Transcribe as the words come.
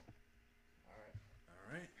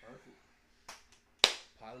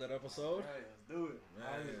pilot episode. Alright, let's do it.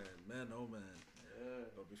 Oh man. Yeah.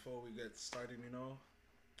 But before we get started,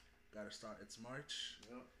 gotta start. It's March.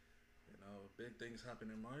 Yep. Big things happen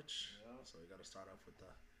in March. Yep. So we gotta start off with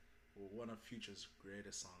one of Future's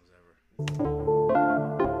greatest songs ever.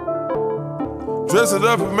 Dress it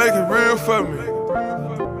up and make it real for me.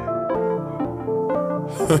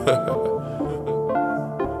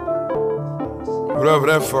 Whatever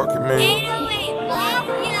that fucking means.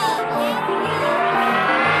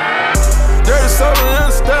 Dirty soda in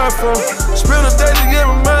the styrofoam. Spend a day to get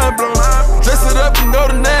my mind blown. Dress it up and go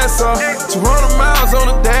to Nassau. 200 miles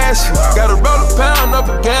on the dash. Gotta roll a pound up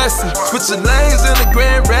a gas. Switching lanes in the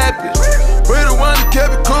Grand Rapids. We the one that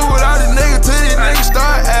kept it cool with all these niggas till these niggas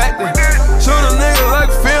start acting. Shoot a nigga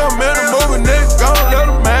like a film in a movie, nigga, gon' let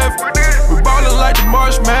them have it. We ballin' like the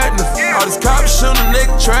March Madness. All these cops shootin' a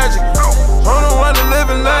nigga tragic. I'm the one that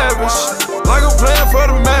livin' lavish, like I'm playin' for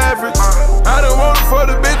the Mavericks. I done want it for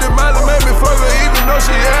the bitch that might have made me fuck her even though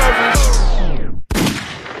she average.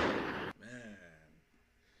 Man.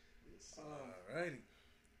 Alrighty.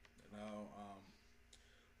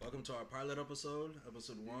 Welcome to our pilot episode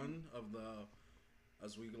 1 of the,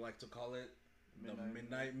 as we like to call it, the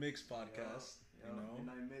Midnight Mix podcast.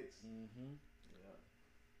 Midnight Mix. Mm-hmm. Yeah.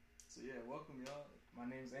 So welcome y'all. My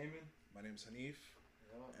name's Eamon. My name's Hanif.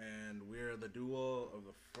 Yeah. And we're the duo of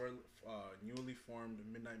the newly formed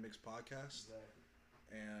Midnight Mix podcast. Exactly.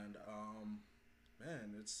 And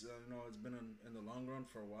man, it's it's been in the long run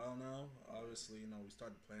for a while now. Obviously, we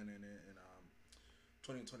started planning it in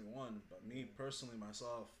 2021, but me personally,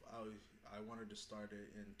 myself, I wanted to start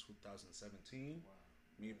it in 2017. Wow.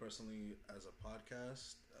 Me personally, as a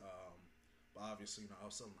podcast, but obviously, I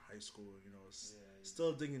was still in high school.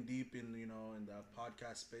 Still digging deep in in that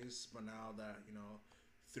podcast space. But now that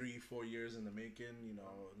 3-4 years in the making,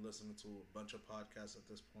 listening to a bunch of podcasts at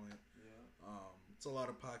this point. Yeah. It's a lot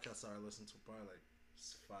of podcasts that I listen to, probably like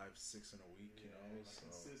 5-6 in a week. So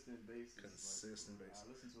consistent basis. Consistent basis.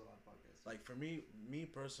 I listen to a lot of podcasts. Like for me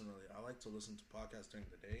personally, I like to listen to podcasts during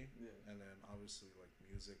the day, and then obviously like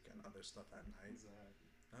music and other stuff at night.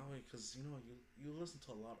 Exactly. That way, because you listen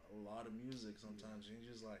to a lot of music sometimes, and you're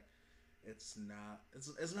just like, it's not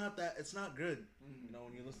good. Mm-hmm.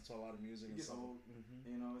 When you listen to a lot of music, it gets old.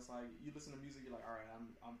 Mm-hmm. It's like you listen to music, you're like, all right,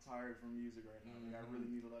 I'm tired from music right now. Mm-hmm. Like I really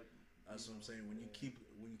need to like. That's what I'm saying. When you keep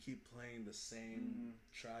playing the same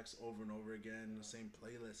tracks over and over again, the same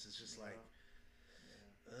playlist, it's just like,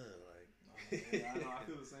 I know. I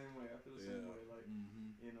feel the same way. Like,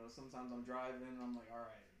 sometimes I'm driving, and I'm like, all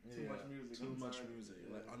right, too much music.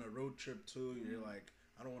 Yeah. Like on a road trip too, you're like,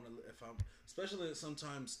 I don't want to. Especially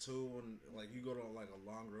sometimes too, when like you go to like a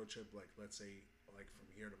long road trip, like let's say like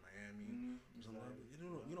from here to Miami, or something like that,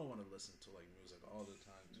 you don't want to listen to like music all the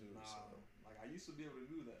time too. Nah. So. Like I used to be able to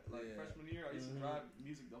do that. Like freshman year, I used to drive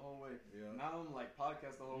music the whole way. Yeah. Now I'm like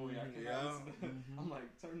podcast the whole way. I cannot listen. I'm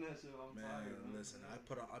like turn that shit off. I'm tired. Listen, I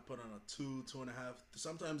put on a 2.5,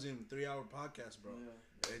 sometimes even 3-hour podcast, bro.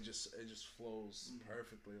 Yeah. It just flows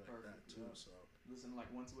perfectly like that too. Yeah. So listen,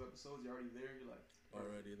 like 1-2 episodes, you're already there. You're like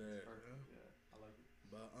already there. Yeah, I like it.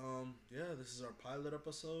 But this is our pilot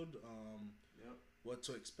episode. What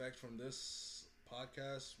to expect from this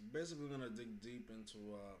podcast? Basically, gonna dig deep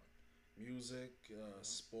into music,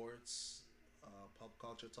 sports, pop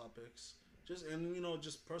culture topics, just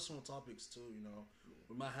personal topics too.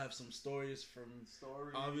 We might have some stories from.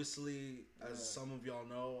 Obviously, as some of y'all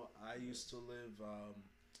know, I used to live.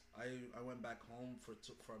 I went back home for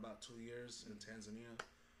about 2 years in Tanzania.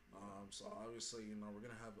 So obviously, we're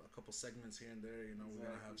gonna have a couple segments here and there. We're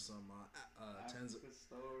gonna have some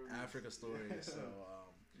Africa stories. So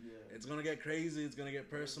it's gonna get crazy. It's gonna get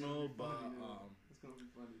personal, but. It's gonna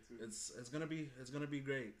be funny too. It's gonna be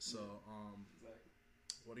great. So exactly.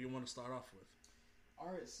 What do you want to start off with?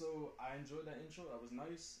 All right, so I enjoyed that intro. That was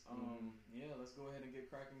nice. Let's go ahead and get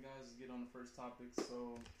cracking, guys. Let's get on the first topic.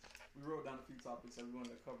 So we wrote down a few topics that we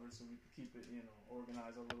wanted to cover, so we could keep it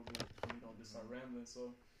organized a little bit, so we don't just start rambling.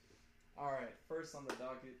 So all right, first on the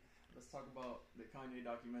docket, let's talk about the Kanye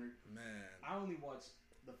documentary. Man, I only watched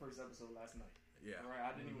the first episode last night. Yeah. Right.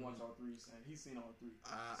 I didn't even watch all 3, and he's seen all 3.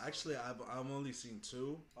 Actually, I've only seen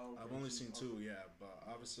 2. Oh, okay. I've only seen 2. Yeah, but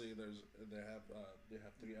obviously they have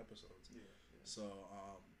 3 episodes. Yeah. So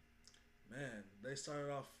man, they started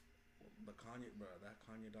off that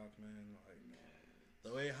Kanye doc, man. Like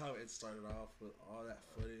the way how it started off with all that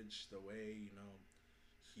footage, the way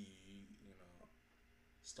he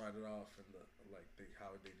started off and how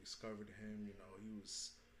they discovered him. He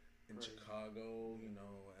was in Chicago,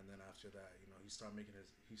 and then after that, he started making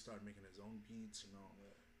his own beats,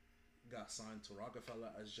 got signed to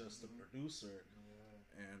Rockefeller as just the producer,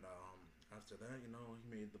 and After that, you know, he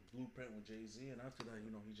made the Blueprint with Jay-Z, and after that,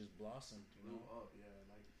 you know, he just blossomed. You Blew know, up, yeah.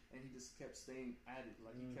 Like, and he just kept staying at it.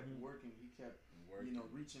 Like, he kept working. He kept, you know,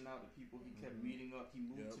 reaching out to people. He kept meeting up. He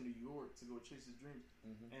moved to New York to go chase his dreams.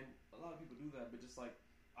 And a lot of people do that, but just like,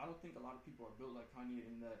 I don't think a lot of people are built like Kanye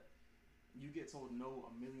in that you get told no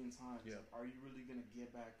a million times. Yeah. Like, are you really gonna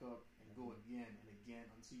get back up and go again and again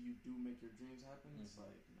until you do make your dreams happen? It's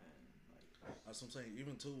like, man, like that's what I'm saying.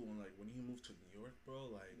 Even too when he moved to New York,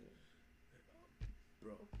 bro, like,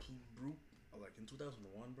 bro, like in 2001,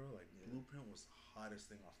 bro, like Blueprint was the hottest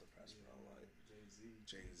thing off the press, bro. Like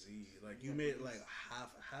Jay-Z, like you made like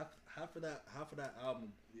half of that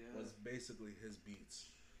album was basically his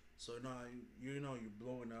beats. So now you know you're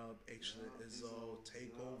blowing up, Izzo,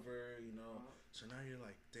 Takeover, you know. So now you're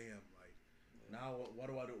like, damn, like now what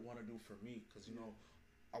do I want to do for me? Because you know,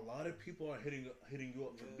 a lot of people are hitting you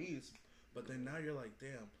up for beats, but then now you're like,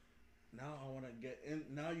 damn, now I want to get in.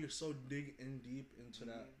 Now you're so deep into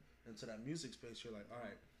that music space. You're like, all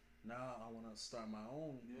right, now I want to start my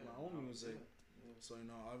own music. So you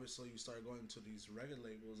know, obviously you start going to these record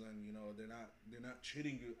labels, and you know they're not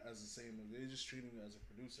treating you as the same. They're just treating you as a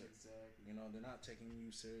producer. Exactly. You know, they're not taking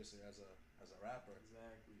you seriously as a rapper.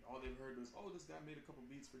 Exactly. All they've heard was, oh, this guy made a couple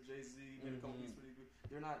beats for Jay-Z, made a couple beats for these.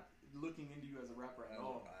 They're not looking into you as a rapper at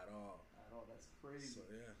all. At all. That's crazy. So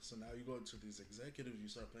yeah. So now you go to these executives, you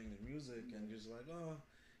start playing their music, and you're just like, oh,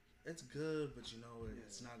 it's good, but you know,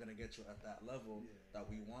 it's not gonna get you at that level that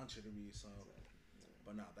we want you to be. So,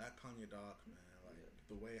 but now that Kanye doc, man.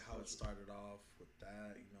 The way how it started off with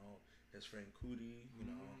that, you know, his friend Coodie, you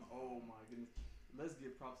know. Oh my goodness. Let's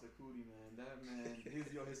give props to Coodie, man. That man,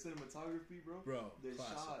 his cinematography, bro. The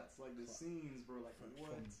classic. Shots, like the scenes, bro. Like from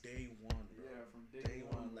what? From day one, bro. Yeah, from day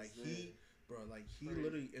one. Like he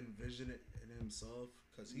literally envisioned it in himself,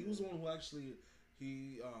 because he was the one who actually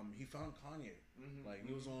he found Kanye. Like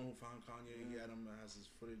he was the one who found Kanye. He had him as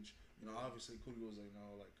his footage. You know, obviously Coodie was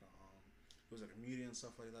he was a comedian and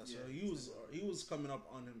stuff like that. So he was coming up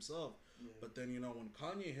on himself. But then, you know, when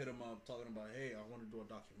Kanye hit him up talking about, hey, I want to do a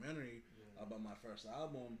documentary about my first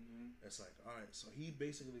album, it's like, all right. So he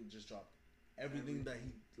basically just dropped everything that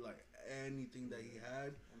he anything that he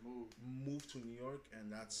had, moved to New York,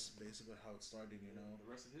 and that's basically how it started. You know,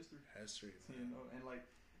 the rest is history. Man. You know, and like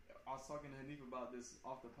I was talking to Hanif about this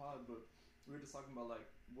off the pod, but we were just talking about like,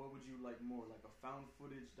 what would you like more, like a found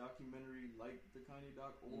footage documentary like the Kanye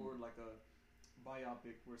doc, or like a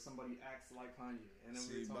biopic where somebody acts like Kanye? And then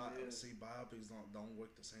biopics don't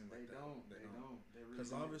work the same like that. They don't.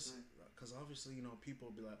 Because obviously, you know, people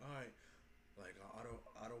will be like, all right, like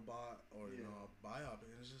Autobot or you know, a biopic,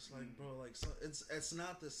 and it's just like, bro, like, so it's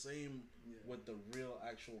not the same with the real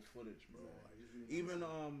actual footage, bro. Like, even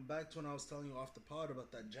back to when I was telling you off the pod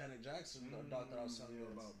about that Janet Jackson doc that I was telling you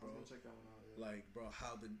about, bro. Check that one out. Like, bro,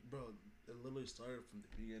 it literally started from the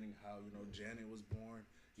beginning, how, you know, Janet was born,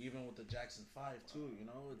 even with the Jackson 5 too, you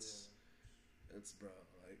know, it's bro,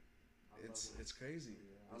 like, it's crazy.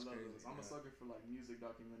 I love it. I'm a sucker for like music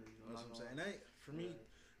documentaries. That's what I'm saying. For me,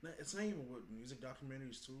 it's not even with music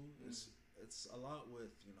documentaries too. It's a lot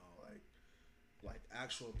with, you know, like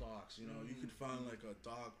actual docs. You know, you could find like a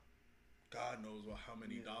doc. God knows how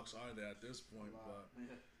many docs are there at this point, but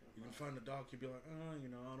you can find a doc. You'd be like, you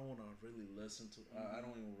know, I don't want to really listen to. I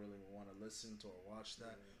don't even really want to listen to or watch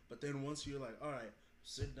that. But then once you're like, all right,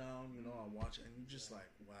 sit down, you know, I watch it, and you're just like,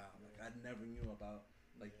 wow, like I never knew about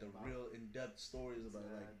like the real in-depth stories about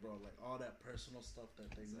like, bro, like all that personal stuff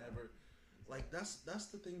that they never, like that's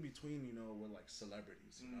the thing between, you know, with like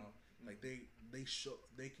celebrities, you know, like they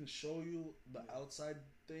can show you the outside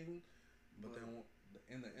thing, but then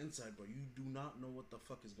in the inside, but you do not know what the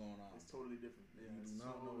fuck is going on. It's totally different. Yeah, you do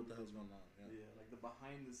not know what the hell's going on. Yeah, like the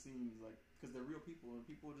behind the scenes, like, because they're real people, and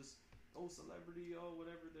people just, celebrity,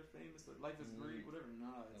 whatever, they're famous, but life is great, whatever.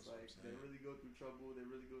 Nah, it's like they really go through trouble. They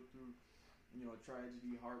really go through, you know,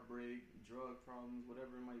 tragedy, heartbreak, drug problems,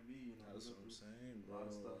 whatever it might be. You know, that's what I'm saying, bro. A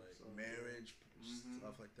lot of stuff, like marriage,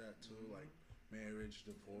 stuff like that too, like marriage,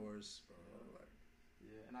 divorce, bro. Like,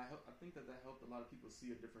 and I think that helped a lot of people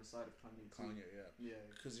see a different side of Kanye too.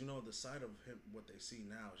 Because you know, the side of him, what they see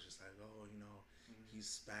now is just like, you know, he's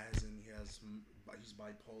spazzing, he's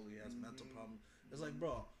bipolar, he has mental problems. It's like,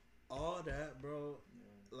 bro, all that, bro,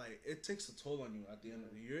 like it takes a toll on you at the end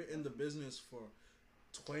of the year. You're in the business for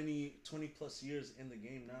 20 plus years in the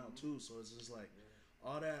game now too, so it's just like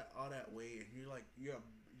all that weight, and you're like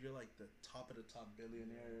the top of the top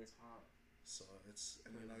billionaire. So it's,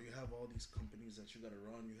 and you know, you have all these companies that you gotta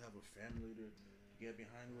run, you have a family to get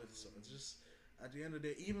behind with, so it's just at the end of the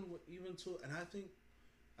day, even too, and I think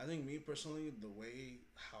me personally, the way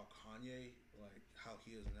how Kanye, like how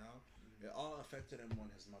he is now, it all affected him when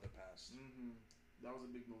his mother passed. That was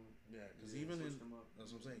a big moment. Yeah, because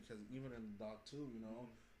that's what I'm saying. Because even in the doc too, you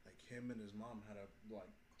know, like him and his mom had a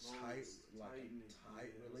tight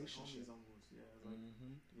relationship. Like almost. Yeah, it was like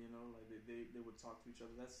you know, like they would talk to each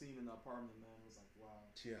other. That scene in the apartment, man, was like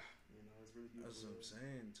wow. Yeah, you know, it's really beautiful. That's what I'm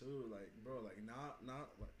saying too. Like, bro, like not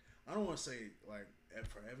like I don't want to say like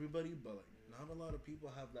for everybody, but like not a lot of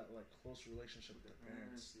people have that like close relationship with their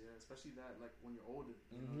parents. Yeah, especially that like when you're older,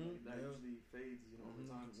 you know, like, that usually fades, you know, over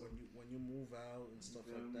time. So when you move out and stuff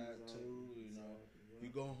like that too, you know,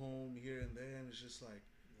 you go home here and there, and it's just like,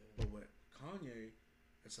 but with Kanye,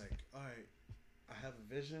 it's like, all right, I have a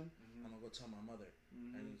vision. I'm gonna go tell my mother,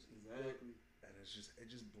 and and it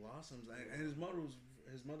just blossoms. And his mother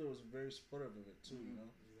was very supportive of it too, you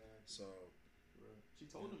know. So. She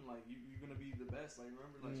told him like you're gonna be the best. Like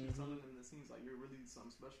remember, like she's telling him that seems like you're really something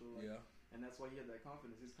special. Like, and that's why he had that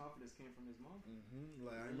confidence. His confidence came from his mom.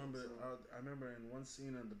 Like I remember in one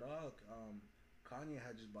scene in the doc, Kanye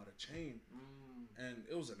had just bought a chain, and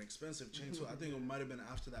it was an expensive chain too. I think it might have been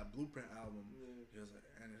after that Blueprint album. He was like,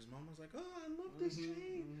 and his mom was like, "Oh, I love this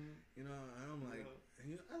chain," you know. And I'm like,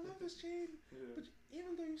 "I love this chain," but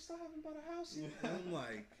even though you still haven't bought a house yet, and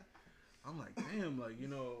I'm like, damn, like, you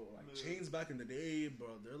know, like chains back in the day,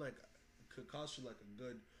 bro, they're like, could cost you like a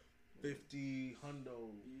good 50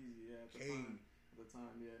 hundo. Easy, at the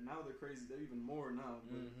time, yeah. Now they're crazy. They're even more now.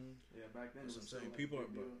 But yeah, back then. That's what I'm saying. Like,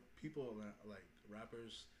 people like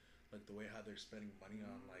rappers, like the way how they're spending money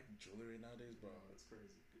on like jewelry nowadays, bro. That's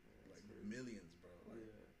crazy. Like millions, bro.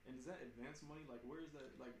 Like, and is that advanced money? Like, where is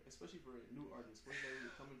that? Like, especially for a new artist, where's that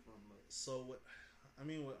really coming from? Like, so what? I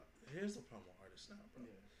mean, here's the problem with artists now, bro.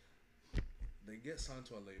 They get signed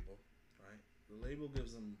to a label, right? The label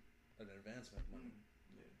gives them an advancement money.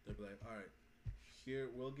 They'll be like, all right, here,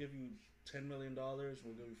 we'll give you $10 million,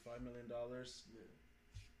 we'll give you $5 million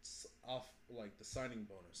off, like, the signing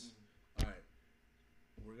bonus. All right,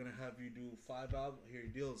 we're going to have you do 5 albums. Here,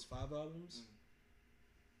 your deal is 5 albums.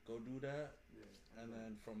 Go do that. And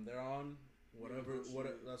then from there on, that's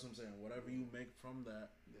what I'm saying. Whatever you make from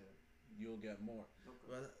that, you'll get more.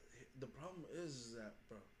 But the problem is that,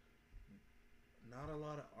 bro, not a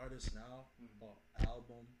lot of artists now are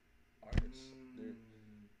album artists.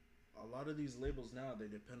 A lot of these labels now, they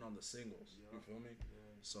depend on the singles. You feel me?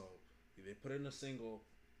 So they put in a single,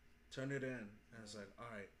 turn it in, and it's like,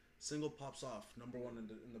 all right, single pops off, number 1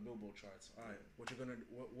 in the Billboard charts. All right, what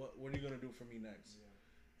are you gonna do for me next?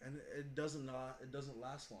 And it doesn't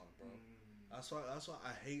last long, bro. That's why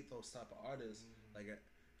I hate those type of artists. Like,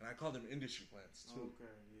 and I call them industry plants too. Okay,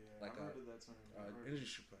 yeah. Like I heard of that term.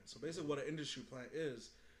 Industry plant. So basically, what an industry plant is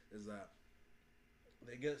that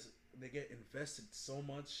they get invested so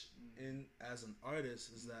much in as an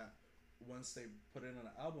artist is that once they put in an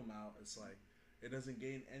album out, it's like it doesn't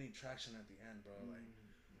gain any traction at the end, bro.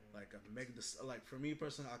 Like a like for me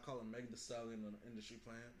personally, I call him Meg Thee Stallion an industry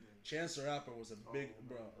plant. Chance the Rapper was a big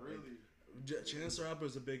Really? Like, Chance the Rapper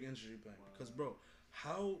is a big industry plant because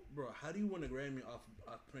how do you win a Grammy off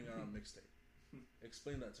putting out a mixtape?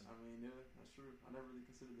 Explain that to me. I mean, yeah, that's true. I never really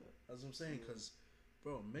considered that. That's what I'm saying, because,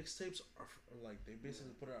 bro, mixtapes are like, they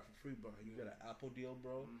basically put it out for free, bro. You got an Apple deal,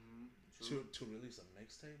 bro, to release a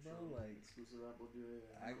mixtape, bro. Like, exclusive Apple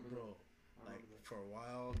deal, for a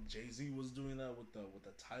while, Jay-Z was doing that with the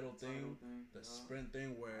Tidal thing, the Sprint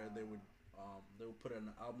thing, where they would put an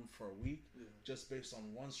album for a week just based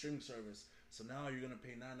on one streaming service. So now you're gonna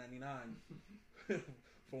pay $9.99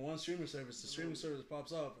 for one streaming service. The streaming service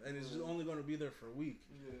pops up and it's just only gonna be there for a week.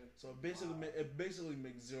 So it basically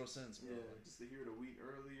makes 0 sense, bro. Just to hear it a week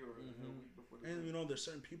early or a week before. And you know, there's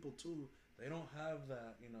certain people too. They don't have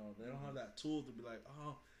that. You know, they don't have that tool to be like,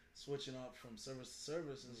 switching up from service to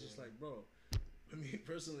service. It's just like, bro. I mean,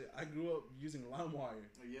 personally, I grew up using LimeWire.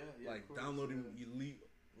 Like downloading elite.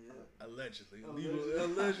 Allegedly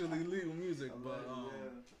legal music, but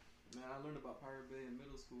man, I learned about Pirate Bay in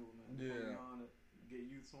middle school, man. Get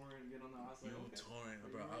uTorrent, get on the. I was like, uTorrent,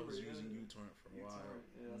 bro. I was using uTorrent for a while.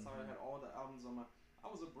 Yeah, that's how I had all the albums on my. I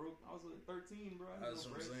was 13, bro. That's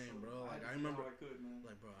what I'm saying, bro. Like I remember,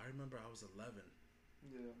 I remember I was 11.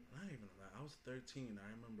 Yeah. Not even that. I was 13. I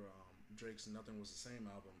remember Drake's "Nothing Was the Same"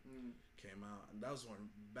 album came out, and that was when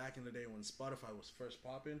back in the day when Spotify was first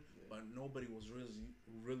popping, but nobody was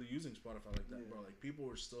really using Spotify like that, bro. Like people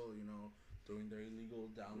were still, you know, doing their illegal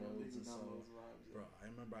downloads and stuff. Bro, I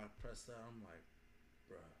remember I pressed that. I'm like,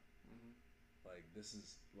 bro, like this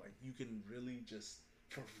is like you can really just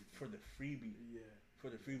for the freebie. For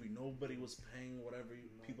the freebie, nobody was paying whatever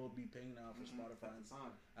people be paying now for Spotify.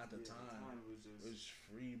 At the time, it was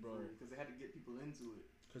free, bro. Because they had to get people into it.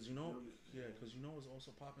 Because you know, because you know what's also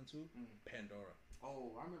popping too? Pandora.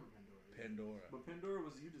 Oh, I remember Pandora. Pandora. But Pandora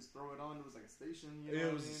was you just throw it on. It was like a station. You It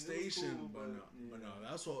know was a station, cool, but no,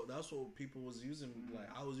 that's what people was using. Mm-hmm. Like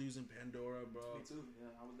I was using Pandora, bro. Me too.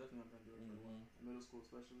 Yeah, I was definitely on Pandora for a while. Middle school,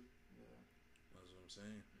 especially. Yeah. That's what I'm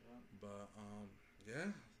saying. Yeah. But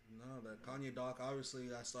yeah, no, that Kanye doc.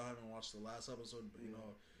 Obviously, I still haven't watched the last episode, but you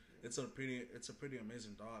know, it's a pretty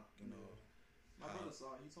amazing doc. You know. My brother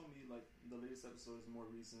saw it. He told me like the latest episode is more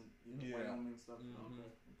recent. You know, Yeah. Wyoming stuff. Mm-hmm. Okay.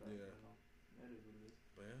 Yeah. You know, that is what it is.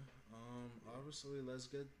 But yeah, obviously, let's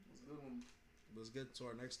get It's a good one. let's get to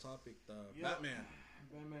our next topic, the Yep. Batman.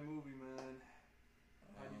 Batman movie, man.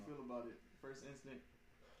 How do you feel about it? First instinct.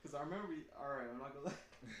 Because I remember. Alright, I'm not gonna lie.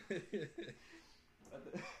 At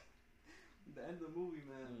the end of the movie,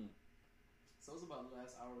 man. So it's about the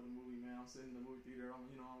last hour of the movie, man. I'm sitting in the movie theater. I'm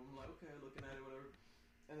like, okay, looking at it, whatever.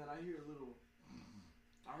 And then I hear a little.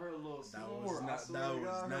 I heard a little snore. That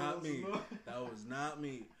was not me. That was not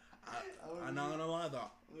me. I'm not gonna lie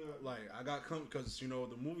though. Yeah. Like I got because you know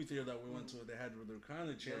the movie theater that we went to, they had the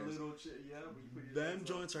recliner chairs. That little chair, yeah. But you put your Them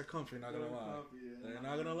joints are comfy. Not gonna lie. They're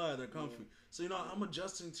not gonna lie. They're comfy. So you know I'm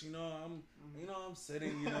adjusting to I'm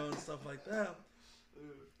sitting and stuff like that.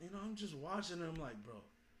 You know I'm just watching. And I'm like, bro,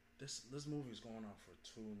 this movie is going on for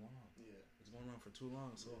too long. Yeah, it's going on for too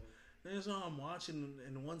long. So. Then so I'm watching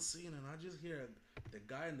in one scene and I just hear the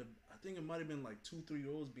guy I think it might have been like 2-3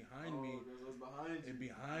 rows behind me. It was behind you.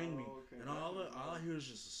 Behind me. Okay. And all I hear is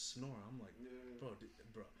just a snore. I'm like,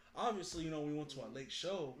 bro. Obviously, we went to a late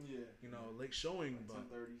show. Yeah. Late showing, like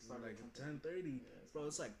but like 10:30. Bro,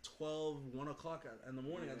 it's like 1 o'clock in the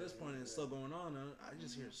morning at this point and it's still going on. And I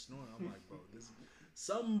just hear snoring. I'm like, bro,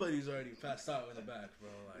 somebody's already passed out in the back, bro.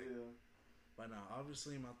 Like, but now,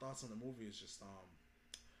 obviously, my thoughts on the movie is just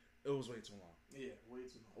it was way too long. Yeah, way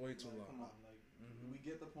too long. Way too long. Come on, we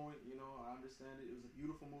get the point. I understand it. It was a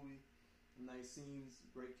beautiful movie, nice scenes,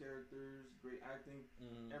 great characters, great acting.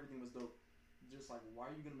 Everything was dope. Just like,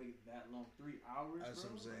 why are you gonna make it that long? 3 hours? That's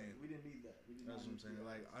bro? what I'm saying. Like, we didn't need that. That's what I'm saying.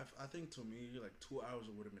 Like, I think to me, like 2 hours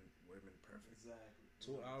would have been perfect. Exactly.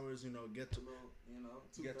 2 hours, get to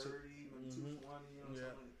 2:30, maybe 2:20.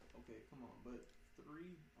 Something. Okay, come on, but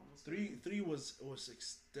 3. Three was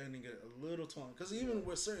extending it a little too long because even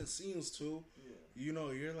with certain scenes too, you're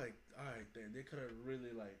like, all right, they could have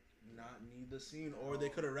really like not need the scene, or they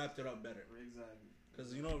could have wrapped it up better. Exactly.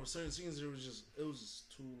 Because with certain scenes it was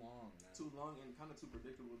just too long, man. Too long and kind of too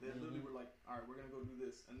predictable. They literally were like, all right, we're gonna go do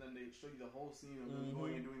this, and then they show you the whole scene of them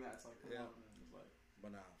going and doing that. It's like, come on, man. It's like.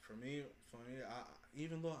 But nah, for me, I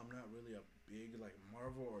even though I'm not really a big like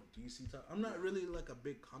Marvel or DC type, I'm not really like a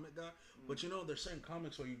big comic guy. But there's certain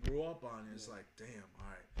comics where you grew up on. And it's like, damn, all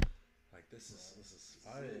right, like this is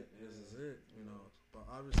fire. This is it. But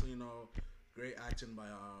obviously, great acting by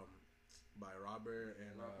Robert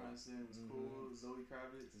and Robert Pattinson was cool. Zoe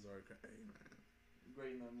Kravitz. Hey, man.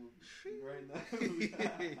 Great in that movie. Great in that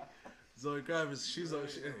movie. Zoe Kravitz, she's hey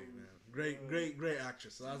man, great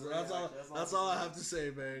actress. That's all I have to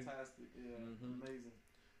say, man. Fantastic, amazing.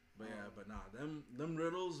 But but nah, them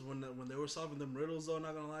riddles when they were solving them riddles though,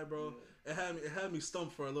 not gonna lie, bro, it had me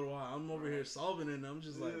stumped for a little while. I'm over here solving it, and I'm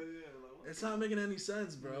just like it's not making any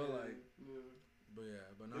sense, bro.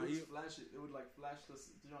 But now it would flash it. It would like flash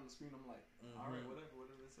this on the screen. I'm like, all right,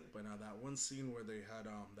 whatever they say. But now that one scene where they had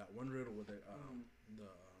that one riddle with the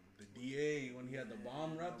DA when he had the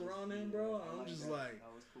bomb wrapped around him, bro. I'm just like,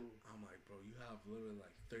 that was cool. I'm like, bro, you have literally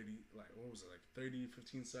like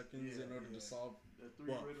 15 seconds in order to solve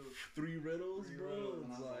three riddles, bro.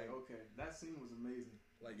 And I was like, okay, that scene was amazing.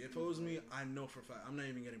 Like if it was me, I know for a fact I'm not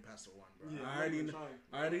even getting past the 1, bro.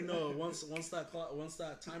 I already know once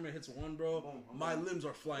that timer hits 1, bro, boom, my limbs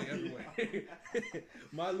are flying everywhere.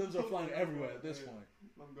 My limbs are flying everywhere at this point.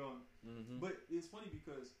 I'm gone. But it's funny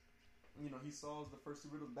because he solves the first 2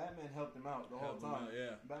 riddles. Batman helped him out the whole time.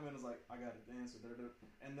 Batman was like, I got it, the answer.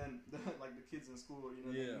 And then like the kids in school, they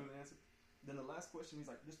knew the answer. Then the last question, he's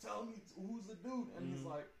like, just tell me who's the dude. And he's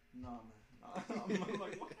like, nah, man. I'm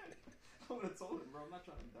like, what? I would have told him, bro. I'm not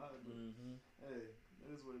trying to die, but hey, it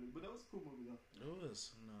is what it is. But that was a cool movie, though. It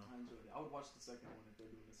was. No, I enjoyed it. I would watch the second one if they're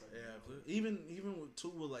doing the second. Even with 2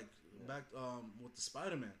 with like back with the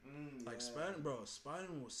Spider-Man,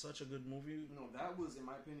 Spider-Man was such a good movie. No, that was, in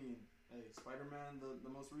my opinion, Spider-Man, the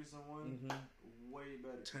most recent one, way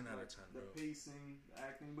better. 10 out of 10. The pacing, the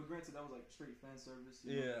acting, but granted, that was like straight fan service.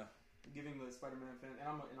 Giving the Spider-Man fan, and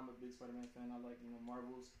I'm a big Spider-Man fan. I like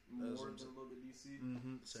Marvel's more than a little bit DC.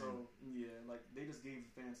 So like they just gave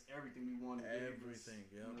fans everything we wanted. Everything,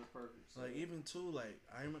 perfect. So. Like even too, like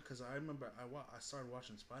I remember I started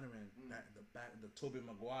watching Spider-Man the Tobey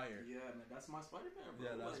Maguire. Yeah, man, that's my Spider-Man, bro.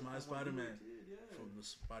 Yeah, that's my Spider-Man. From the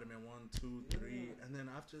Spider-Man 1, 2, 3, and then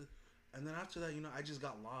after And then after that, I just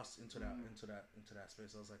got lost into that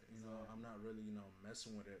space. I was like, I'm not really,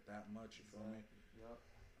 messing with it that much. You feel me? Yep.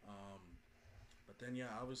 But then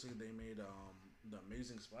obviously they made the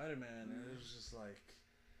Amazing Spider-Man, and it was just like,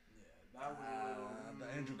 that was the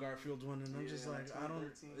Andrew Garfield one, and I'm just like, I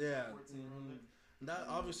don't, 14, that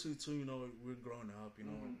obviously too, we're growing up,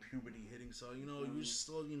 puberty hitting, so you're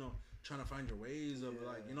still, trying to find your ways of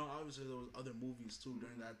like, obviously there was other movies too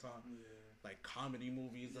during that time. Like comedy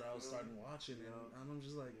movies that I was starting watching, and I'm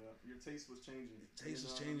just like, your taste was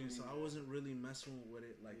changing. So I wasn't really messing with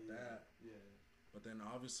it like that. Yeah. But then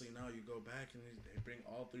obviously now you go back and they bring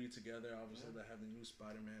all three together. Obviously they have the new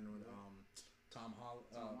Spider-Man with Tom Holland.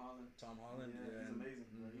 Yeah, he's amazing.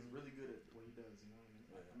 He's really good at what he does.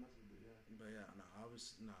 I mess with it. But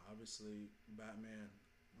obviously Batman.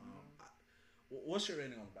 What's your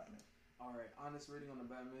rating on Batman? All right, honest rating on the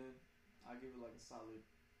Batman, I give it like a solid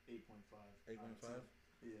 8.5. 8.5?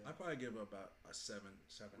 Yeah. I'd probably give it about a 7,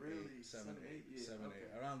 really? 7, 8, Yeah, 7,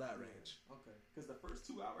 8, around that range. Okay. Because the first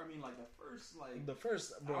 2 hours, the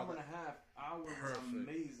first hour and a half was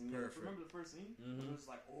amazing. Perfect. Remember the first scene? It was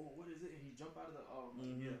like, oh, what is it? And he jumped out of the,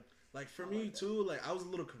 Like for me too, like I was a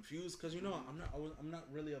little confused because I'm not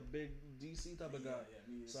really a big DC type of guy,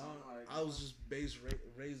 so I was just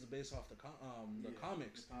raised based off the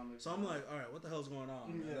comics. So I'm like, all right, what the hell's going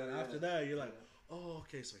on? And then after that, you're like, oh,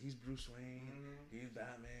 okay, so he's Bruce Wayne, he's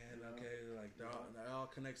Batman, okay, like that all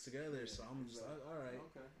connects together. So I'm just like, all right,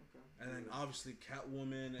 okay. And then obviously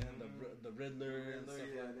Catwoman and the Riddler and stuff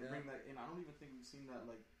like that. They bring that in. I don't even think we've seen that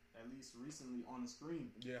like. At least recently on the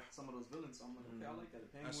screen, some of those villains. So I'm like, okay, I like that.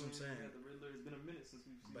 The Penguin, that's what I'm saying. The Riddler. It's been a minute since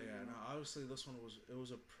we've seen. But no, obviously this one was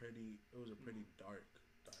a pretty dark.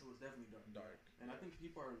 It was definitely dark. And I think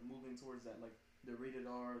people are moving towards that, like the rated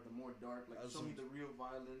R, the more dark. Like show me the real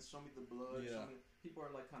violence, show me the blood. Yeah. People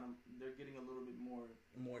are like they're getting a little bit more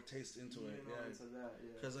taste into it. Into that.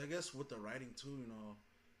 Because I guess with the writing too,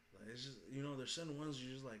 like it's just there's certain ones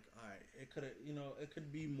you're just like, all right, it could it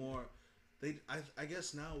could be more. I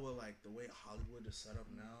guess now with like the way Hollywood is set up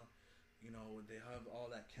now, they have all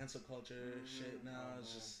that cancel culture shit now. It's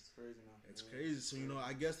just it's crazy now. It's crazy. So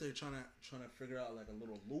I guess they're trying to figure out like a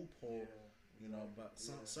little loophole. But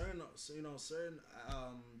certain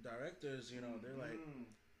directors, they're like,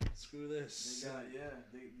 screw this.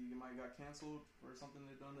 You might got canceled for something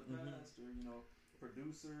they've done in the past, or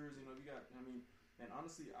producers. You got. And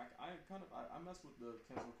honestly, I mess with the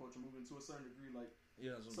cancel culture movement to a certain degree. Like,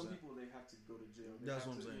 some people they have to go to jail. That's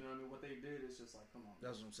what I'm saying. What they did is just like, come on.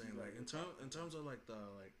 That's what I'm saying. Like in terms of like the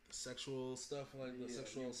sexual stuff, like the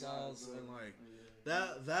sexual assaults and like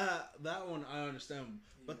that one I understand.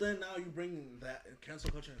 But then now you bring that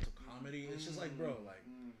cancel culture into comedy. It's just like, bro, like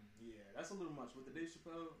that's a little much with the Dave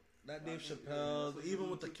Chappelle. Dave Chappelle, even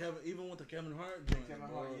with the Kevin Hart joint, Kevin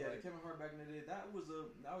Hart back in the day, that was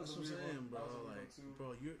what I'm saying, bro. Like,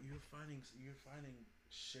 bro, you're finding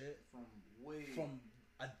shit from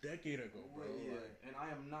a decade ago, bro. And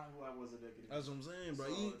I am not who I was a decade ago. That's what I'm saying, bro.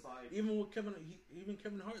 So even with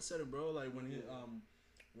Kevin Hart said it, bro. Like when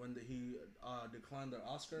he declined the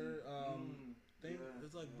Oscar thing,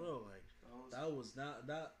 it's like, bro, like. That was not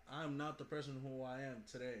that. I'm not the person who I am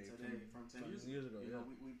today. From 10 years ago.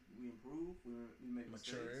 We improve. We make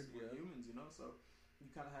mistakes. We're humans, So you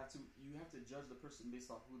kind of have to judge the person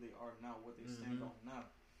based off who they are now, what they stand on now,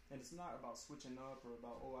 and it's not about switching up or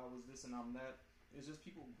about I was this and I'm that. It's just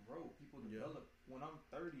people grow, people develop. When I'm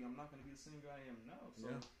 30, I'm not going to be the same guy I am now. So.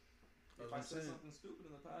 If I said something stupid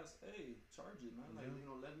in the past, hey, charge it, man. Like,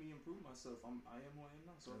 let me improve myself. I am who I am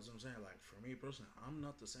now. So that's what I'm saying. Like, for me personally, I'm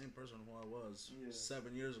not the same person who I was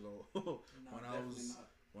 7 years ago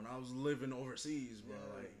when I was living overseas, bro.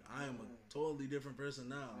 Like, I am a totally different person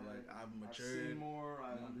now. Like, I've matured. I've seen more.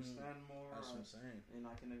 I understand more. That's what I'm saying. And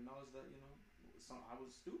I can acknowledge that, I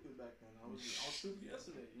was stupid back then. I was stupid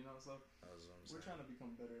yesterday, So we're trying to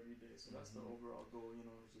become better every day. So that's the overall goal,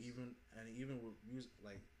 Just even with music,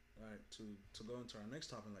 like. All right, to go into our next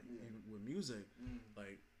topic, like even with music,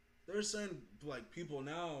 like there's certain like people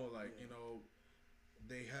now, like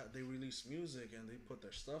they release music and they put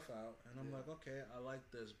their stuff out, and I'm like, okay, I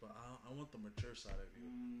like this, but I want the mature side of you.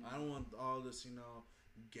 I don't want all this,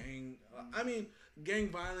 gang. I mean, gang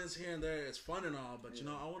violence here and there is fun and all, but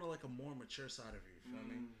I want like a more mature side of you. You feel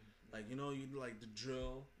me? Like you like the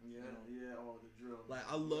drill. Oh, the drill. Like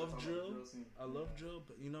I love drill. I love drill,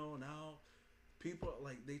 but now. People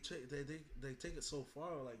like they take it so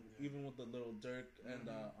far, like even with the Little Durk and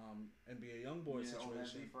NBA YoungBoy situation. All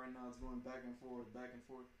that beef right now is going back and forth,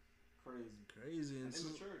 crazy. And they're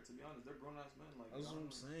mature, to be honest. They're grown ass men. Like that's what I'm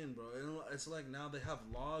saying, bro. And it's like now they have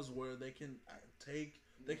laws where they can take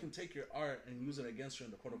they can take your art and use it against you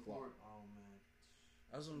in the court of law. Oh man,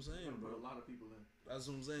 that's what I'm saying, bro. Put a lot of people in. That's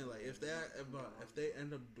what I'm saying. Like if they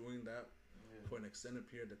end up doing that for an extended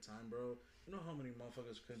period of time, bro. You know how many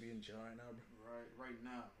motherfuckers could be in jail right now, bro? Right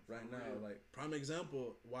now. Like prime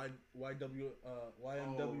example, YNW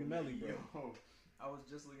Melly, bro. Yo, I was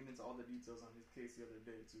just looking into all the details on his case the other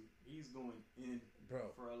day too. He's going in,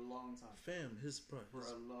 bro, for a long time. Fam, for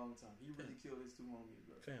a long time. He really killed his two homies,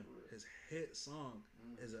 bro. Fam, his hit song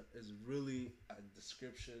is really a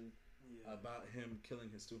description about him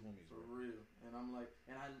killing his two homies, for bro. real. And I'm like,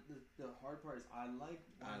 the hard part is I like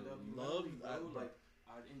YNW Melly, bro. Like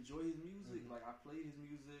I enjoy his music. Like I played his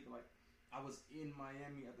music. Like I was in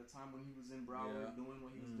Miami at the time when he was in Broward doing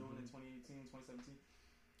what he was doing in 2018, 2017.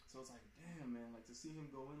 So it's like, damn, man, like to see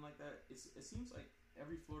him go in like that. It seems like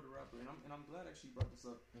every Florida rapper, and I'm glad actually you brought this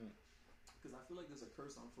up because I feel like there's a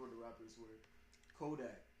curse on Florida rappers where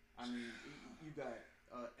Kodak. I mean, you got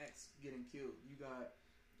X getting killed. You got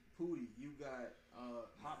Pootie. You got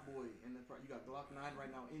Hot Boy, and you got Glock 9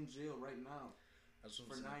 right now in jail right now. That's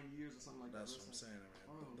what for 9 years or something like that. That's what I'm saying,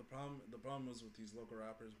 man. The problem is with these local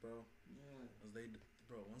rappers, bro. Yeah. Is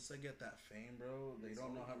once they get that fame, bro, they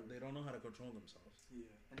don't know how to control themselves. Yeah,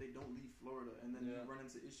 and they don't leave Florida, and then you run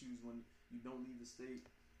into issues when you don't leave the state.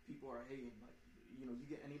 People are hating, like you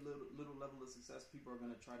get any little level of success, people are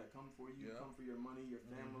gonna try to come for you, come for your money, your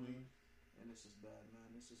family, and it's just bad,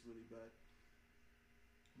 man. It's just really bad.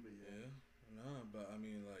 But but I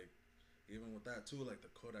mean, like. Even with that too, like the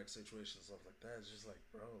Kodak situation and stuff like that, it's just like,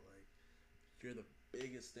 bro, like you're the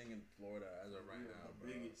biggest thing in Florida as of right now, bro.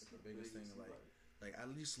 The biggest thing, like at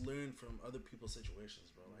least learn from other people's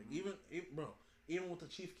situations, bro. Like even with the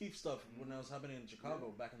Chief Keef stuff when that was happening in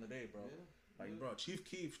Chicago back in the day, bro. Bro, Chief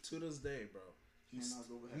Keef to this day, bro. He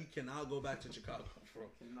cannot go back to Chicago, bro.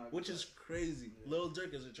 Which is crazy. Yeah. Lil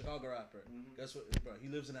Durk is a Chicago rapper. Guess what, bro? He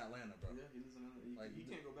lives in Atlanta, bro. Yeah, he lives in Atlanta. Like he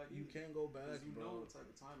can't go back. You can't go back, you bro. know what type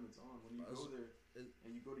of time it's on when you go there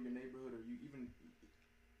and you go to your neighborhood, or you even.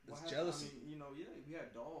 It's jealousy. I mean, we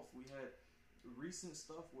had Dolph. We had recent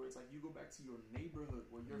stuff where it's like you go back to your neighborhood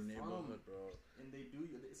where you're from, bro. And they do.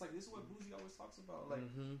 It's like this is what Boosie always talks about. Like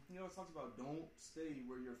he always talks about, don't stay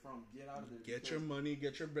where you're from. Get out of there. Get your money,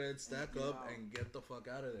 get your bread, stack up, and get the fuck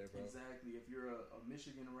out of there, bro. Exactly. If you're a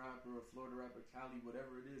Michigan rapper, a Florida rapper, Cali,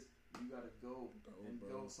 whatever it is, you gotta go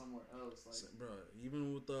go somewhere else. Like, bro,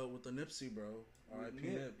 even with the Nipsey, bro. R.I.P.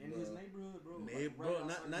 Nip, in his neighborhood, bro.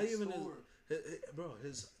 Not even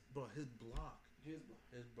his block.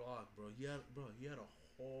 His block, bro. He had a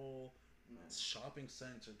whole shopping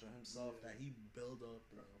center to himself that he built up,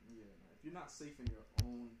 bro. Yeah, man. If you're not safe in your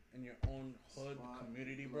own hood spot,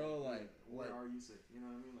 community, bro, where are you safe? You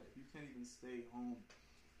know what I mean? Like if you can't even stay home,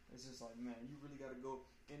 it's just like, man, you really gotta go.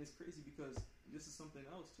 And it's crazy because this is something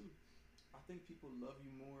else too. I think people love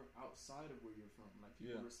you more outside of where you're from. Like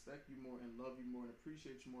people respect you more and love you more and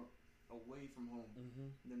appreciate you more away from home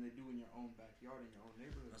than they do in your own backyard, in your own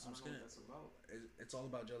neighborhood. That's what I'm saying. That's about. It's all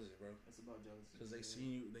about jealousy, bro. It's about jealousy because they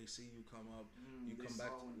see you come up, you come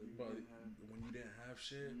back, when you didn't have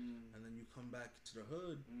shit, and then you come back to the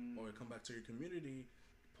hood or you come back to your community.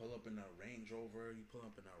 Pull up in a Range Rover, you pull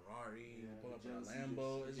up in a Rari, you pull up in a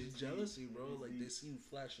Lambo. It's just jealousy, bro. Like they see you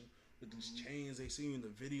flashing with these chains, they see you in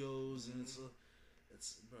the videos, and it's so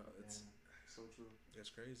true.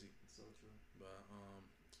 It's crazy. It's so true. But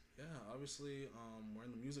obviously, we're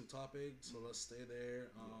in the music topic, so let's stay there.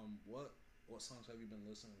 What songs have you been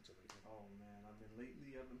listening to lately? Oh man, I've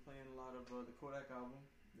been playing a lot of the Kodak album.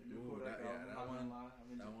 The new Kodak album.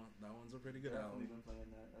 That one's a pretty good album. Definitely been playing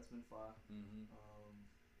that. That's been fire.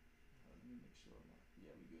 Let me make sure. We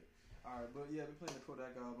good. All right, but yeah, we're playing the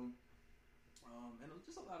Kodak album. And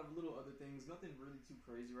just a lot of little other things. Nothing really too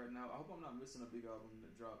crazy right now. I hope I'm not missing a big album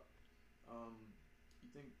that dropped. You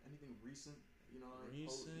think anything recent?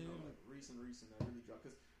 Recent that really dropped.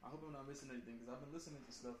 Because I hope I'm not missing anything. Because I've been listening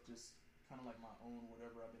to stuff just kind of like my own,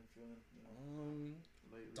 whatever I've been feeling.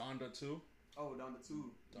 Lately. Donda 2. Oh, Donda 2.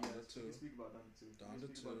 Donda 2. We can speak about Donda 2. Donda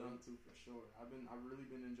 2 for sure. I've really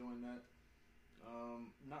been enjoying that.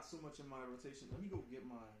 Not so much in my rotation. Let me go get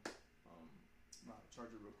my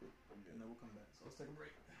charger real quick, and then we'll come back. So let's take a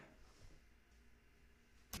break.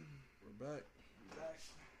 We're back.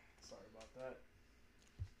 Sorry about that.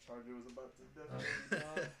 Charger was about to die.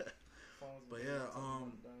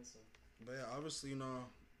 But obviously,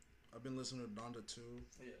 I've been listening to Donda 2.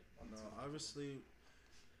 Yeah. Obviously,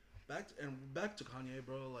 back to Kanye,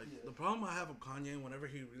 bro. Like the problem I have with Kanye, whenever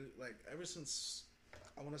he really ever since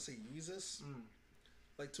I want to say Yeezus,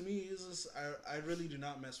 like to me Yeezus, I really do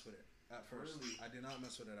not mess with it. at first. Really? I did not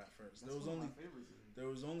mess with it at first. That's one of my favorites. There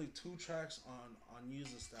was only 2 tracks on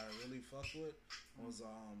Yeezus that I really fucked with. Was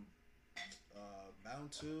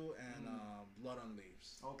Bound to and Blood on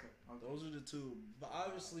Leaves. Okay. Those are the 2. But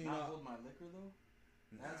obviously not Hold My Liquor though.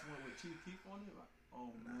 Nah. That's one with Chief Keef on it. Like,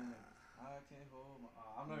 oh man, I can't hold my.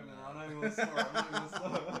 I'm not even gonna start.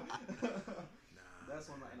 That's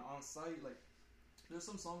one. And On Sight, like, there's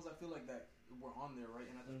some songs I feel like that were on there, right?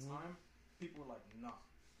 And at the time, people were like, nah.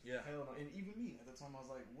 Yeah. Hell no. And even me at the time, I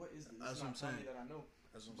was like, what is this? It's not something that I know.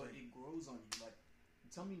 But it grows on you. Like,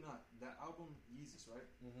 tell me not. That album, Yeezus, right?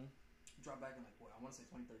 Mm-hmm. Dropped back in, like, what, I want to say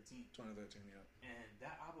 2013. 2013, yeah. And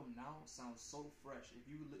that album now sounds so fresh. If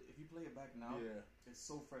you play it back now, it's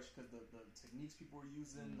so fresh because the techniques people were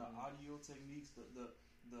using, the audio techniques,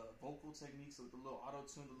 the vocal techniques, the little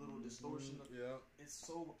auto-tune, the little distortion. It's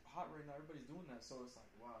so hot right now. Everybody's doing that. So it's like,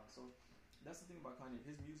 wow. So that's the thing about Kanye.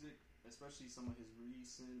 His music, especially some of his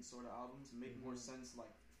recent sort of albums, make more sense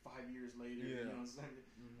like 5 years later. You know what I'm saying?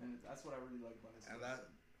 And that's what I really like about his and that,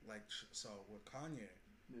 like, so with Kanye,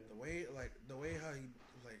 the way how he,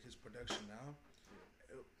 like, his production now,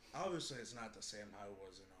 obviously it's not the same how it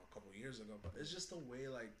was, a couple years ago, but it's just the way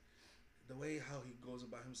how he goes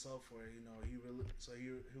about himself, where, he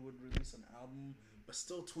would release an album but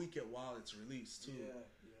still tweak it while it's released too.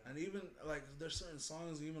 And even, like, there's certain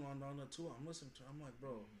songs even on Donda 2 I'm listening to, I'm like,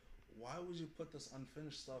 bro, why would you put this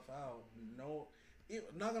unfinished stuff out? No,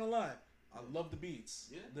 not gonna lie, I love the beats.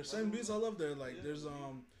 There's certain beats I love there. Like, there's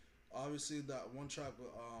obviously that one track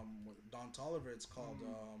with Don Toliver. It's called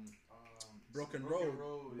Broken Road.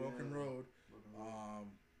 Broken Road.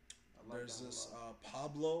 There's this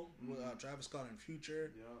Pablo with Travis Scott and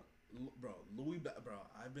Future. Bro,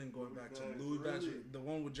 I've been going back to Louis Batch, the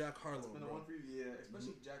one with Jack Harlow. That's been the one for you,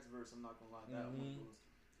 especially Jack's verse. I'm not gonna lie, that one goes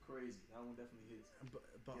crazy. That one definitely hits.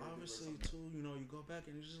 But obviously too, you go back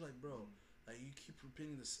and you're just like, bro, like, you keep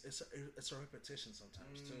repeating this. It's a repetition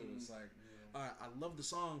sometimes too. It's like, all right, I love the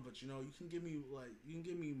song, but you can give me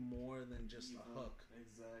more than just a hook.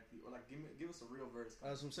 Exactly. Or like, give us a real verse.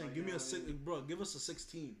 That's what I'm saying. Like, give us a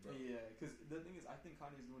 16, bro. Yeah, because the thing is, I think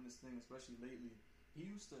Kanye's doing this thing, especially lately. He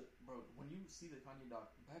used to, bro, when you see the Kanye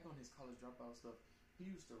doc, back on his College Dropout stuff, he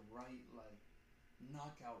used to write, like,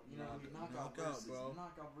 knockout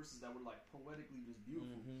verses that were, like, poetically just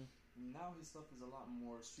beautiful. Now his stuff is a lot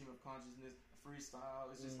more stream of consciousness, freestyle.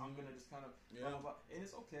 It's just, I'm gonna just kind of blah, blah, blah. And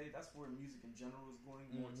it's okay. That's where music in general is going,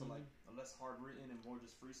 more to, like, a less hard written and more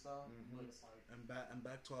just freestyle. But it's like, and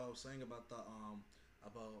back to what I was saying about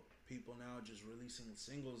about people now just releasing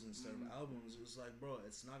singles instead of albums. It's like, bro,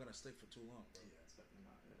 it's not gonna stick for too long, bro. Yeah, it's definitely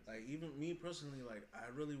not. Like, even me personally, like, I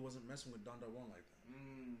really wasn't messing with Donda 1 like that.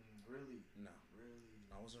 Really? No. Really?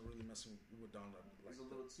 I wasn't really messing with Donda like that. It was a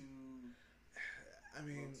little too... I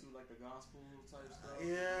mean... to, like, the gospel type stuff?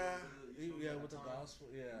 Yeah, with the gospel,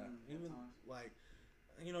 even, like,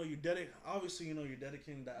 obviously, you're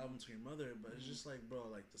dedicating that album to your mother, but it's just like, bro,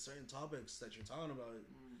 like, the certain topics that you're talking about,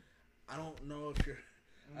 I don't know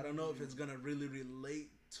if it's gonna really relate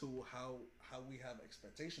to how we have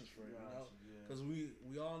expectations for it, because we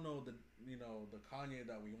all know the Kanye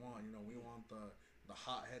that we want. We want the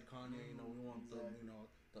hothead Kanye. We want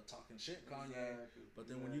the talking shit Kanye. But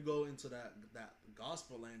then when you go into that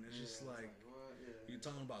gospel lane, it's just like you're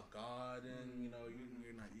talking about God, and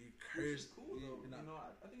you're cursed. Which is cool though.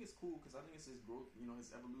 I think it's cool because I think it's his growth.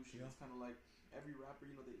 His evolution. It's kind of like every rapper.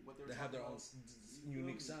 They have their own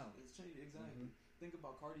unique sound. It's changed exactly. Think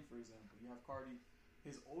about Cardi, for example. You have Cardi.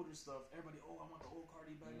 His older stuff, everybody, I want the old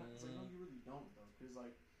Cardi back. It's like, no, you really don't, though. Because,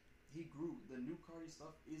 like, he grew. The new Cardi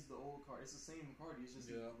stuff is the old Cardi. It's the same Cardi. It's just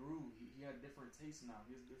he grew. He had different tastes now.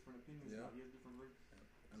 He has different opinions now. He has different...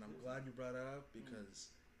 And I'm glad you brought that up because,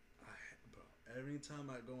 every time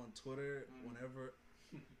I go on Twitter, whenever...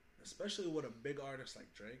 especially with a big artist like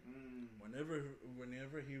Drake, whenever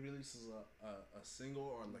he releases a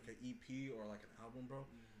single or, like, an EP or, like, an album, bro...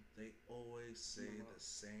 They always say the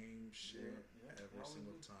same shit every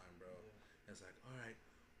single time, bro. It's like, all right,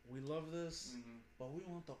 we love this, but we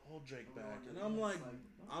want the old Drake back. And I'm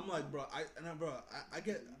like, bro, I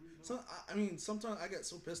get, sometimes I get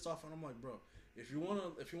so pissed off, and I'm like, bro, if you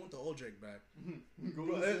want the old Drake back,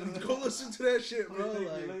 go listen to that shit, bro.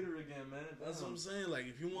 Like, later again, man. That's what I'm saying. Like,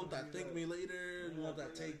 if you want that Thank Me Later, you want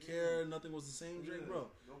that Take Care, Nothing Was the Same Drake, bro.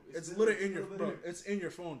 It's literally in your It's in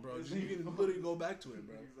your phone, bro. You can literally go back to it,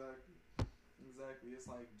 bro. Exactly. It's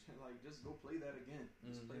like just go play that again.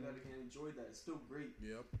 Just play that again. Enjoy that. It's still great.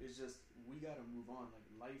 It's just we gotta move on. Like,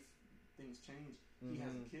 life, things change. He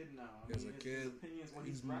has a kid now. His opinions when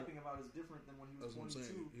he's rapping about is different than when he was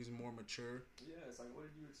 22. He's more mature. Yeah, it's like, what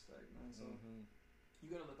did you expect, man? So You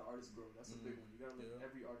gotta let the artist grow. That's a big one. You gotta let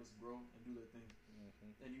every artist grow and do their thing.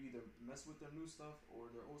 And you either mess with their new stuff or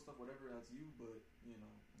their old stuff, whatever. That's you. But I don't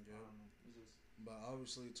know. It's just. But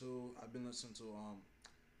obviously too, I've been listening to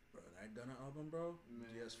bro, that Gunna album, bro.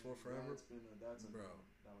 DS4 Forever. That was a good.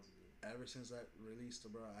 Ever since that released,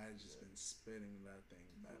 bro, I just been spitting that thing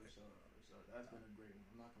back. That's been a great one.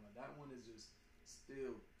 I'm not gonna lie. That one is just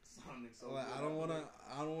still sounding so. Like, good. I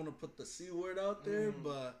don't wanna put the C word out there,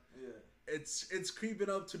 but it's creeping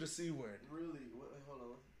up to the C word. Really? Hold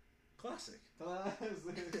on. Classic. Oh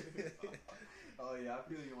yeah, I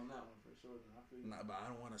feel you on that one for sure. I feel you. Nah, but I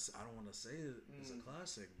don't wanna say it's a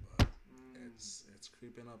classic, but it's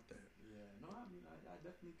creeping up there. Yeah, no, I mean, I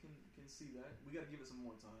definitely can see that. We gotta give it some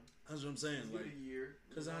more time. That's what I'm saying. Let's give it a year,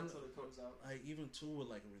 because until it comes out. Like even too with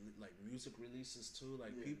like music releases too.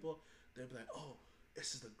 Like people, they'll be like, "Oh,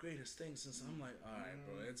 this is the greatest thing since." I'm like, "All right,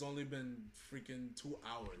 bro. It's only been freaking 2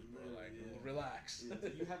 hours, bro. Like, relax." Yeah,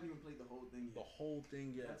 you haven't even played the whole thing yet. The whole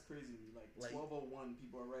thing yet. That's crazy. Like 12:01,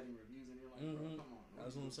 people are writing reviews, and you're like, "Bro, come on."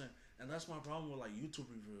 That's what I'm saying, and that's my problem with like YouTube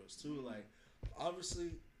reviews too. Like,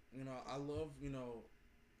 obviously, I love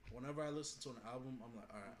whenever I listen to an album, I'm like,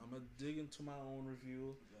 all right, I'm gonna dig into my own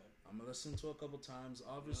review. Exactly. I'm gonna listen to it a couple times.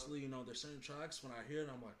 Obviously, there's certain tracks when I hear it,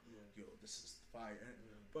 I'm like, yo, this is fire.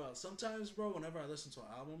 But sometimes, bro, whenever I listen to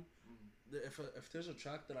an album, if there's a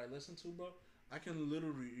track that I listen to, bro, I can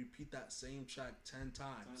literally repeat that same track 10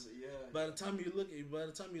 times. By the time you look at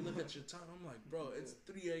your time, I'm like, bro, it's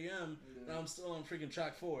 3 a.m. and I'm still on freaking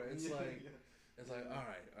track 4. It's like. It's like, all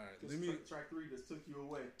right. Track 3 just took you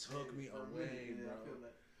away. Took me away, bro. I feel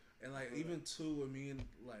that. And like even too with me, and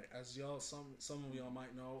like as y'all, some of y'all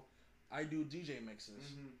might know, I do DJ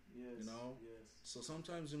mixes. Yes. So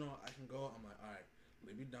sometimes I can go. I'm like, all right,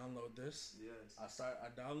 let me download this. Yes.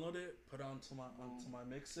 I download it, put it onto my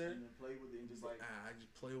mixer, and then play with it, and just like I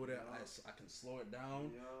just play with it. I can slow it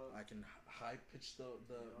down. I can high pitch the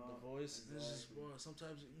voice. Exactly. It's just, bro,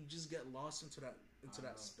 sometimes you just get lost into that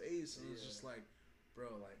space, and it's just like,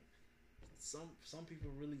 bro, like. Some people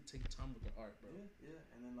really take time with the art, bro. Yeah,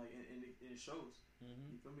 and then like it shows.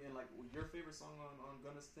 You feel me? And like your favorite song on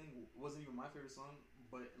Gunna's thing wasn't even my favorite song,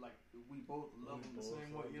 but like we both love him the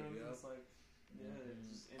same way. You know what I mean? It's like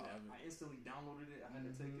I instantly downloaded it. I had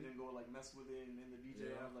to take it and go like mess with it in the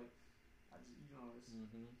DJ app. Like I just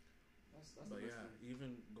that's but the best thing.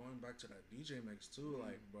 Even going back to that DJ mix too,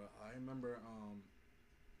 like, bro, I remember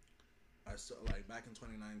I still like back in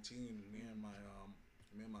 2019, me and my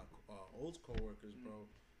old coworkers, bro,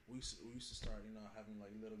 we used to start, having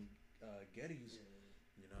like little Gettys, and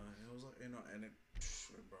it was like, and it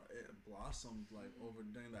blossomed like over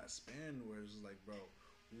during that span where it's like, bro,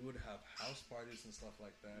 we would have house parties and stuff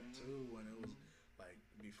like that too, and it was like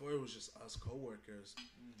before it was just us coworkers,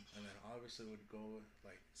 and then obviously we'd go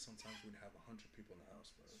like sometimes we'd have 100 people in the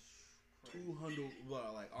house, bro. 200,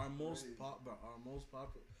 well, like our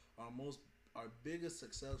biggest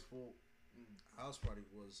successful house party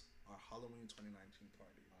was our Halloween 2019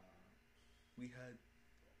 party. We had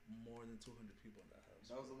more than 200 people in that house.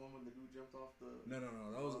 That was the one when the dude jumped off the. No.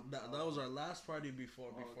 That was our last party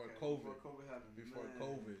before COVID. Before COVID happened. Before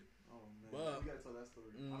COVID. Oh man, but, we gotta tell that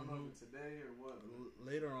story. I don't know if it's today or what.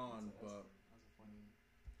 Later on, but that's a funny one.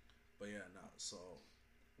 But yeah, no. So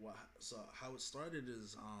how it started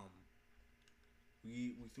is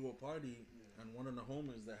we threw a party and one of the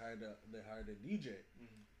homies they hired a DJ.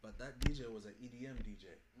 But that DJ was an EDM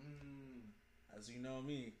DJ. As you know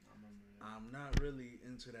me, I'm not really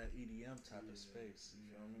into that EDM type of space. You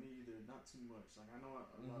feel me? Me either. Not too much. Like I know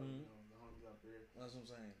a lot of the homies out there. That's what I'm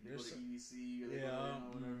saying. They go to EDC or they go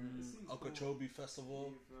to whatever. It seems Okeechobee Festival.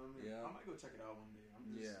 You feel me? I might go check it out one day.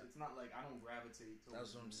 It's not like I don't gravitate towards.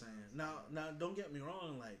 That's what I'm saying. Now, don't get me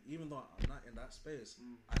wrong. Like, even though I'm not in that space,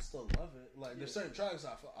 I still love it. Like, there's certain tracks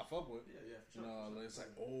I fuck with. Yeah, for sure. It's like,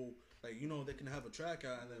 like, they can have a track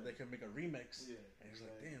out and then they can make a remix. Yeah, and it's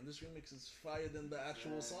like, damn, this remix is fire than the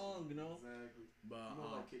actual song. Exactly. But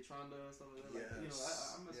like K-Tronda and stuff like that. Like, I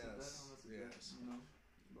mess with that.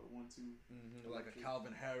 But 1, 2. Like a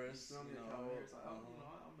Calvin Harris. Calvin Harris.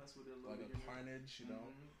 I'll mess with it a little bit. Like a Carnage.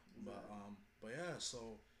 But yeah,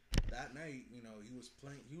 so that night, he was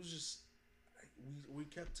playing. He was just. We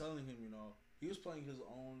kept telling him, he was playing his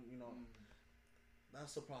own.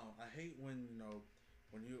 That's the problem. I hate when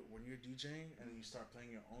when you're DJing and you start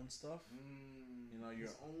playing your own stuff.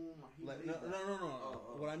 Your own. Like no.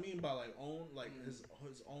 What I mean by like own, like his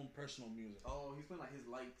own personal music. Oh, he's playing like his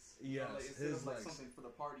likes. Yeah, his likes. Something for the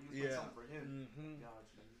party. He was playing something for him.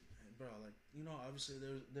 Gotcha. bro, like, you know, obviously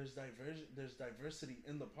there's diversity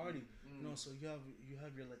in the party. You know, so you have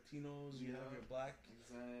your Latinos, you have your black,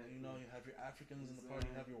 you know, you have your Africans in the party,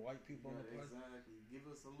 you have your white people in the party. Exactly. Give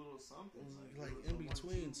us a little something. Like in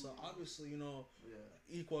between. So obviously, you know,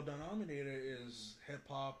 equal denominator is hip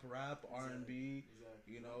hop, rap, R&B.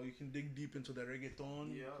 You know, you can dig deep into the reggaeton.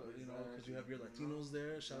 You know, because you have your Latinos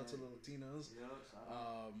there. Shout out to the Latinos.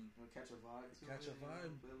 Catch a vibe. Catch a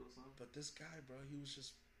vibe. But this guy, bro, he was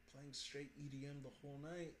just playing straight EDM the whole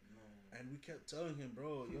night, and we kept telling him,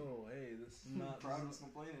 bro, yo, hey, this is not. Crowd was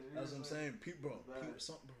complaining. That's what I'm saying, bro.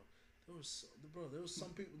 There was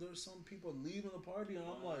some people leaving the party, and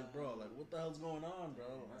I'm like, bro, like, what the hell's going on,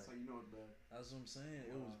 bro? That's like, how you know it's bad. That's what I'm saying.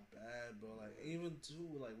 It was bad, bro. Like, even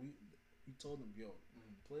too, like, we told him, yo,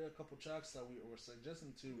 play a couple tracks that we were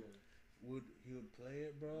suggesting to. He would play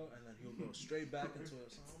it, bro, and then he would go straight back into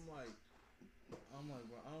it. So I'm like,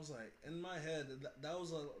 bro, I was like, in my head, that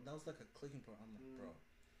was like a clicking point. I'm like, bro,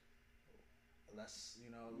 let's, you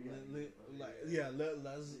know,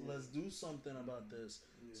 let's do something about this.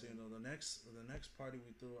 So, you know, the next party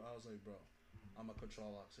we threw, I was like, bro, I'm a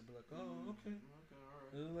control ox. He'd be like, oh, okay, all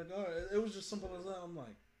right. It was like, all right. It was just simple as that. I'm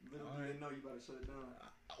like, literally didn't know you about to shut it down.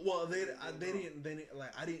 Well, they didn't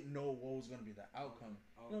like, I didn't know what was gonna be the outcome.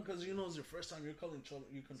 You know, because, you know, it's your first time you're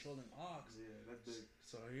controlling ox. Yeah, that's big.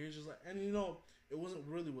 So you're just like, and you know, it wasn't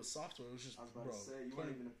really with software. It was just, I was about to say, you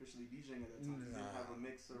weren't even officially DJing at that time. You didn't have a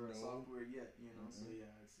mixer or software yet, you know. So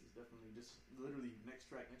yeah, it's definitely just literally next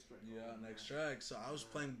track. Yeah, next track. So I was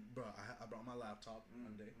playing, bro. I brought my laptop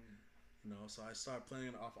one day, you know. So I started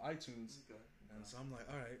playing off iTunes, and so I'm like,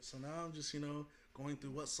 all right. So now I'm just, you know, going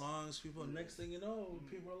through what songs people. Next thing you know,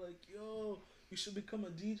 people are like, yo, you should become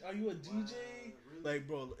a DJ. Are you a DJ? Really? Like,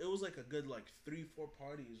 bro, it was like a good 3-4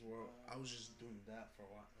 parties where I was just doing that for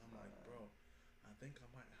a while. I'm like, bro, I think I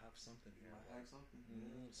might have something here.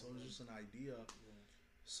 So it was just an idea.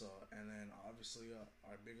 So, and then obviously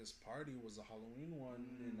our biggest party was the Halloween one.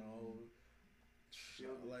 You know,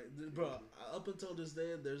 like, bro, up until this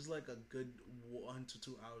day, there's like a good 1 to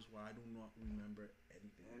 2 hours where I do not remember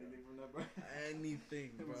anything. Anything from that, bro?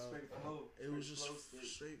 Anything, bro. It was straight flow. It was just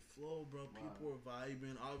straight flow, bro. Wow. People were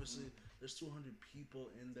vibing. Obviously, there's 200 people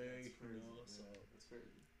in there, you know. So that's crazy.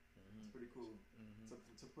 It's pretty cool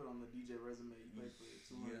to put on the DJ resume. You play for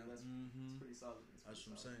 200. That's pretty solid. That's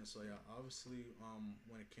what I'm saying. So yeah, obviously,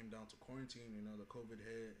 when it came down to quarantine, you know, the COVID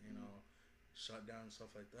hit, you know, shut down and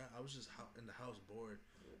stuff like that. I was just in the house bored.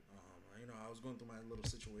 You know, I was going through my little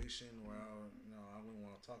situation where I wouldn't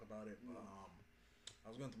want to talk about it, but I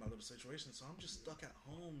was going through my little situation, so I'm just stuck at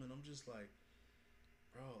home, and I'm just like,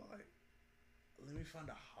 bro, like, let me find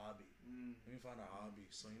a hobby.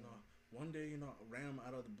 So, you know, one day, you know, random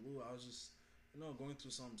out of the blue, I was just, you know, going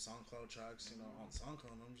through some SoundCloud tracks, you know, on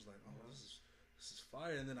SoundCloud, and I'm just like, oh, this is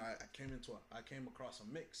fire. And then I came across a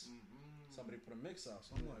mix. Somebody put a mix out,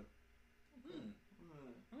 so I'm like,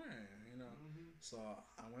 alright, you know. So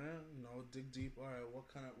I went, you know, dig deep. All right,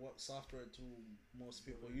 what software do most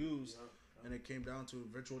people use? And it came down to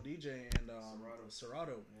Virtual DJ and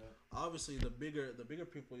Serato. Obviously, the bigger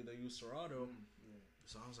people that use Serato.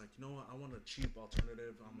 So I was like, you know what? I want a cheap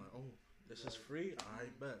alternative. I'm like, oh, this is free. I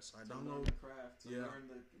bet. So I download the craft, learn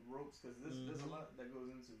the ropes, because there's a lot that goes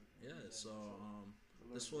into it. Yeah. So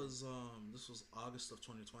this was August of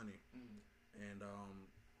 2020, and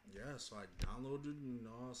so I downloaded. You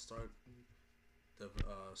know, start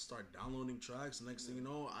downloading tracks. Next thing you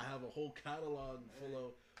know, I have a whole catalog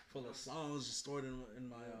full of songs just stored in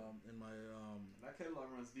my That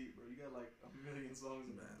catalog runs deep, bro. You got like 1 million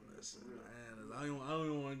songs in there. Listen, man, I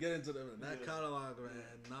don't even want to get into that catalog,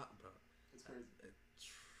 man. Not, bro. It's crazy.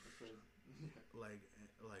 It's crazy. Like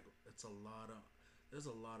it's there's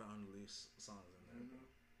a lot of unreleased songs in there.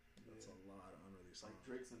 That's a lot of unreleased songs. Like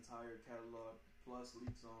Drake's entire catalog plus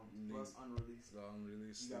leaked songs plus unreleased.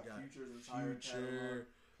 You got Future's entire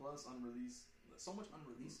catalog plus unreleased. So much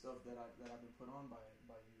unreleased stuff that I've been put on by you.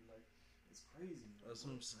 Like, it's crazy. Bro. That's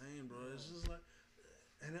what I'm saying, bro. It's just like,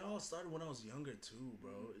 and it all started when I was younger too,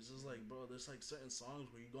 bro. It's just like, bro, there's like certain songs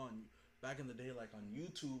where you go on back in the day, like on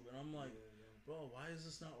YouTube, and I'm like, bro, why is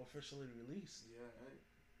this not officially released? Yeah, hey.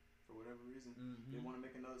 For whatever reason, they want to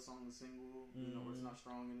make another song a single, you know, or it's not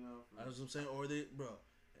strong enough. That's what I'm saying. Or they, bro,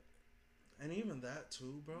 and even that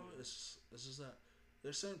too, bro. It's just that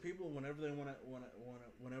there's certain people whenever they want to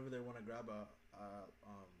grab a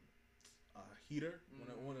heater, when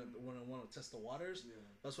I want to test the waters.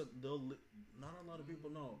 That's what they'll. Not a lot of people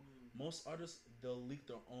know. Most artists, they'll leak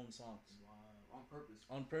their own songs. Wow. on purpose.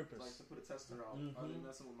 On purpose. Like to put a tester out. Are they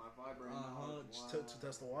messing with my vibrator? To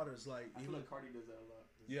test the waters. Like I feel like Cardi does that a lot.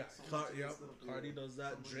 Yeah, Cardi does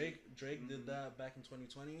that. Drake did that back in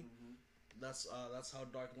 2020. That's how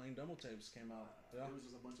Dark Lane demo tapes came out. It was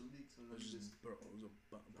just a bunch of leaks and bro.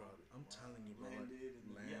 I'm telling you, bro. Landed.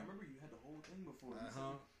 Yeah, I remember you had the whole thing before.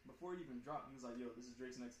 Before it even dropped, he was like, "Yo, this is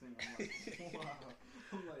Drake's next thing." I'm like, "Wow."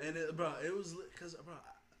 I'm like, and it was because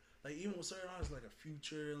like even with certain artists like a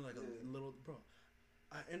Future and like a little bro.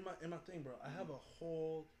 In my thing, bro, I have a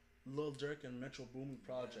whole Lil Durk and Metro Boomin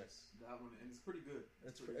project. Yes, that one, and it's pretty good.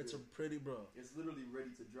 It's a pretty bro. It's literally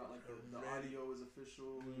ready to drop. Like the audio is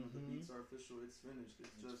official, the beats are official. It's finished.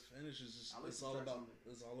 It's finished. It's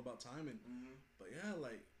all about timing. But yeah,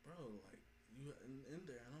 like bro, like you in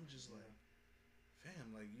there, and I'm just like,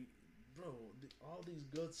 fam, like you, bro, all these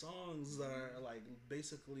good songs that are like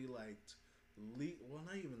basically like leak. Well,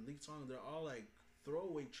 not even leaked songs. They're all like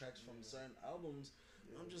throwaway tracks from certain albums.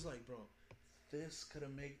 I'm just like, bro, this could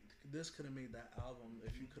have made that album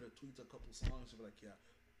if you could have tweaked a couple songs. You'd be like, yeah,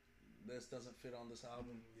 this doesn't fit on this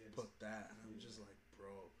album. Put that. And I'm just like,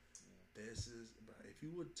 bro, this is. Bro, if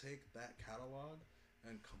you would take that catalog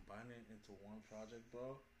and combine it into one project,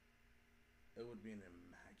 bro, it would be an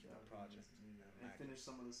immaculate project. And finish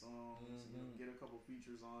some of the songs, get a couple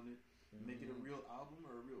features on it, make it a real album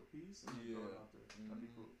or a real piece, and throw it out there. That'd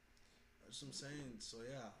be cool. That's what I'm saying. So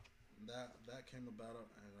yeah. That came about,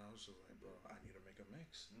 and I was just like, bro, I need to make a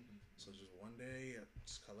mix. So just one day, I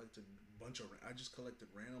just collected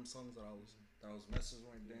random songs that I was messing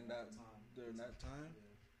with during that time.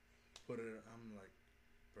 Put it. I'm like,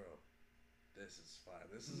 bro, this is fire.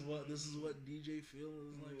 This is what DJ Feel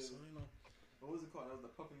is like. So you know. What was it called? That was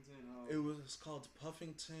the Puffington. It was called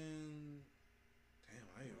Puffington. Damn,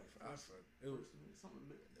 I forgot. It was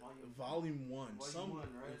Volume 1. Volume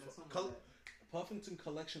 1, right? Puffington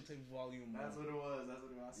Collection Tape Volume 1. That's what it was.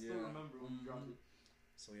 I still remember when you dropped it.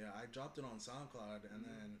 So yeah, I dropped it on SoundCloud, and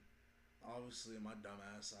then obviously my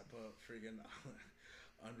dumbass, I put freaking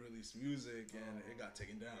unreleased music, and it got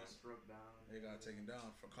taken down. It got taken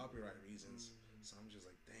down for copyright reasons. So I'm just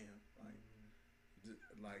like, damn,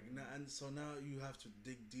 and so now you have to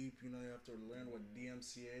dig deep. You know, you have to learn what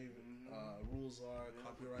DMCA rules are,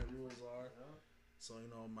 copyright rules are. So you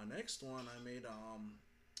know, my next one I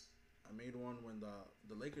made one when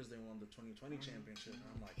the Lakers won the 2020 championship. And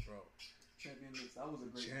I'm like, bro, Champion Mix. That was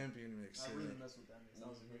a great Champion Mix. I really messed with that mix.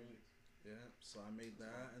 That was a great mix. Yeah, so I made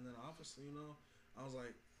that, and then obviously, you know, I was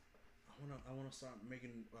like, I wanna start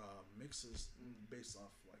making mixes based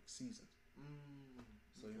off like seasons.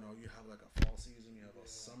 So you know, you have like a fall season, you have a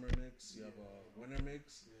summer mix, you have a winter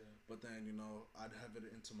mix, but then you know, I'd have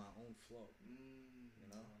it into my own flow.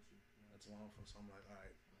 You know, that's one for. So I'm like, all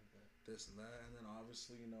right. This and that, and then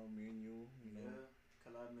obviously, you know, me and you know,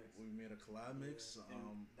 collab mix. We made a collab mix.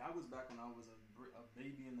 That was back when I was a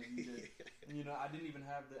baby in the music. You know, I didn't even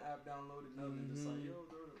have the app downloaded. Nothing. Just like, yo,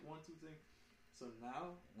 throw the 1-2 thing. So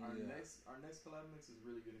now our next collab mix is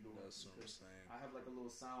really gonna go. That's what I'm saying. I have like a little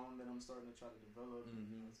sound that I'm starting to try to develop.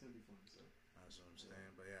 It's gonna be fun. So that's what I'm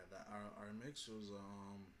saying. But yeah, that our mix was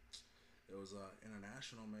it was an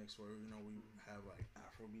international mix where you know we have like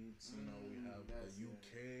Afrobeats, you know we have the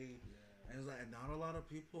UK, and it's like not a lot of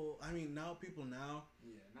people. I mean, now they're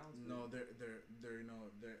you know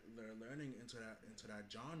they're learning into that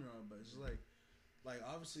genre, but it's like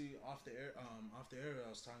obviously off the air I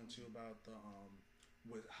was talking to you about the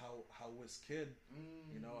with how Wizkid,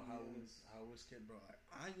 you know how Wizkid, bro. Like,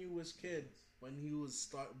 I knew Wizkid when he was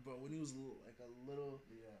when he was like a little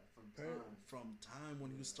from time when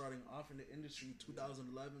he was starting off in the industry, 2011,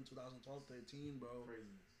 2012, 13, bro.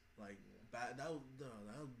 Craziness. Like that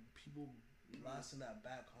people blasting that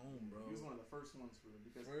back home, bro. He was one of the first ones for it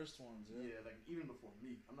because like even before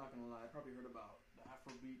me. I'm not gonna lie, I probably heard about the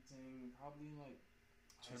Afrobeat thing probably in like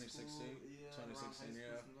 2016,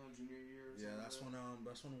 junior year. That's when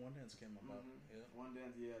One Dance came about. One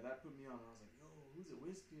Dance, that put me on. I was like, yo, who's it,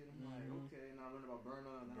 Wizkid? I'm like, okay, and I learned about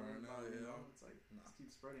Burna, and then I learned about you know, it's like just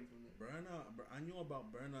keep spreading from there. I knew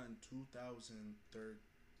about Burna in 2014.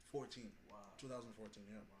 Wow. 2014,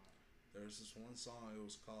 yeah. Wow. There's this one song. It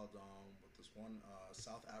was called with this one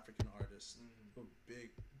South African artist. A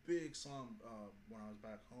big song when I was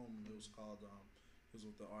back home. It was called. It was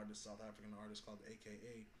with the South African artist called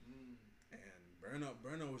AKA. And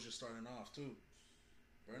Burna was just starting off too.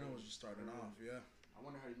 Burna was just starting off, yeah. I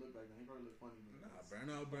wonder how he looked back then. He probably looked funny.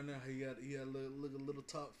 Burna, he had a little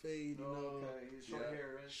top fade, you know. Okay, short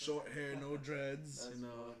hair, right? Short hair, no dreads, That's you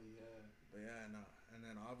know. Funny, yeah. But yeah, and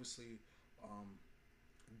then obviously,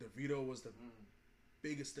 DeVito was the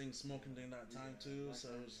biggest thing smoking during that time too. So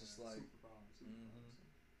it was just like, super power.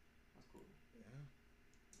 That's cool. Yeah,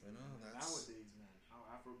 You know, that's nowadays, man. How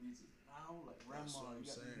Afrobeats is now, like Rema, you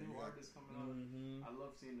got these new artists coming out. I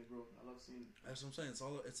love seeing the growth. I love seeing. That's what I'm saying.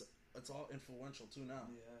 It's all influential too now.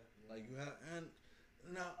 Yeah. Like you have, and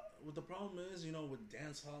now what the problem is, you know, with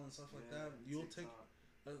dance hall and stuff like that, you'll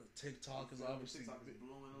TikTok is obviously TikTok is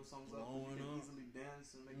blowing those songs up. You can easily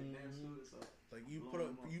dance and make a dance to it. So like you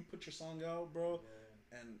put your song out, bro,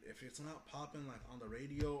 and if it's not popping like on the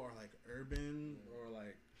radio or like urban or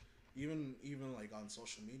like even like on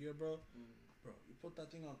social media, bro, you put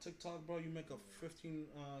that thing on TikTok, bro. You make a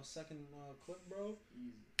 15-second clip, bro.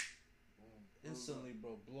 Easy. Instantly,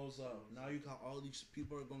 bro, blows up. Now you got all these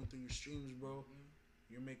people are going through your streams, bro.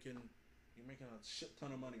 You're making a shit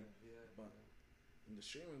ton of money, but in the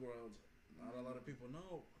streaming world, not a lot of people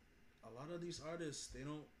know. A lot of these artists, they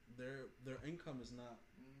don't. Their income is not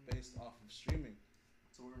based off of streaming.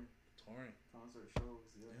 Touring, concert shows,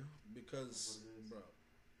 because, bro,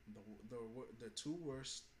 the two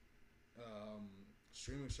worst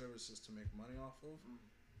streaming services to make money off of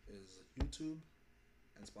is YouTube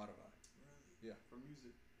and Spotify. Really? Yeah. For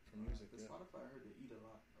music. Spotify, I heard they eat a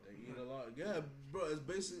lot. They eat a lot. Yeah, bro. It's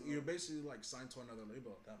basically you're basically like signed to another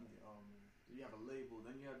label at that point. Oh man. You have a label,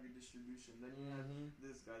 then you have your distribution, then you have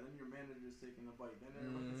this guy, then your manager's taking a bite, then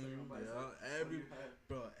everyone's taking a bite.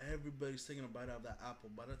 Yeah, everybody's taking a bite out of that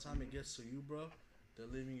apple. By the time it gets to you, bro,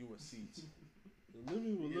 they're leaving you with seeds. They're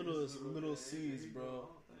leaving you with little seeds,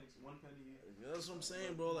 bro. Oh, thanks. 1 penny. That's what I'm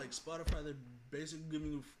saying, bro. Like Spotify, they're basically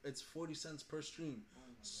giving you it's 40 cents per stream.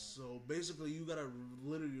 So basically, you gotta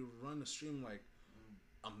literally run the stream like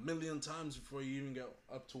a million times before you even get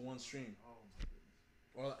up to one stream.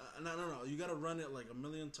 Or no. You gotta run it like a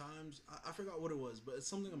million times. I forgot what it was, but it's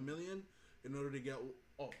something a million in order to get.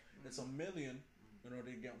 It's a million in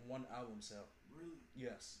order to get one album sale. Really?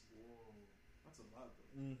 Yes. Whoa, that's a lot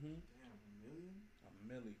though. Damn, $1 million. A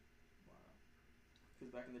milli. Wow.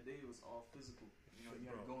 Because back in the day, it was all physical. You know, you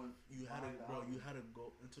had to go in. You had to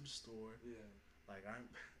go into the store. Yeah. Like I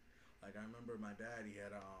remember my dad. He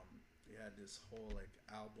had this whole like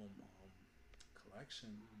album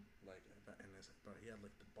collection. But he had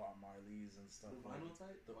like the Bob Marleys and stuff. The vinyl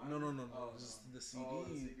type? No. Just the CDs. Oh,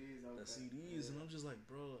 the CDs. Okay. The CDs, and I'm just like,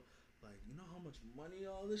 bro, like you know how much money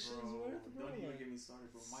all this shit is worth, bro? Don't even get me started,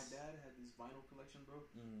 bro. My dad had this vinyl collection, bro.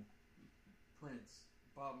 Prince,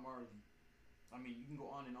 Bob Marley. I mean, you can go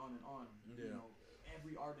on and on and on. Yeah. You know,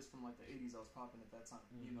 every artist from like the 80s that was popping at that time.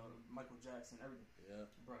 You know, Michael Jackson, everything. Yeah.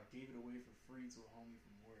 Bro, gave it away for free to a homie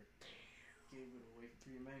from work. Gave it away for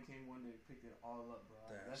free. A man came one day, picked it all up, bro.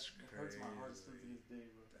 That's crazy. It hurts my heart still to this day,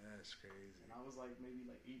 bro. That's crazy. And I was like maybe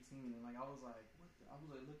like 18, and like I was like, what? I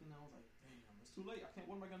was like looking, I was like, damn, it's too late. I can't.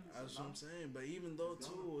 What am I gonna do? That's what I'm saying. But even though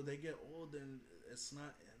too, they get old and it's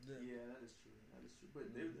not. Yeah, that is true.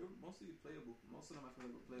 But they're mostly playable. Most of them I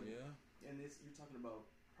feel like were playable. Yeah. And you're talking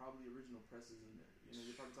about probably original presses in there. You know,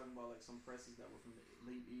 you're probably talking about like some presses that were from the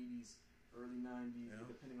late 80s, early 90s,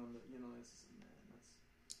 depending on the. You know, it's man.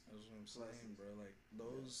 That's what I'm saying, bro. Like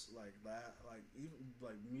those, like that, like even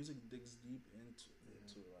like music digs deep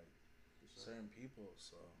into like certain people.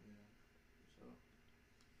 So for sure.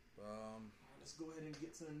 Let's go ahead and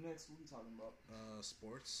get to the next. What are we talking about?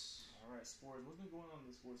 Sports. All right, sports. What's been going on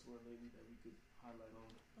in the sports world lately that we could highlight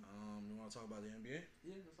on? You want to talk about the NBA?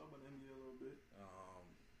 Yeah, let's talk about the NBA a little bit.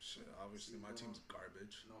 Shit. Obviously, my team's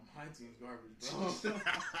garbage. No, my team's garbage, bro.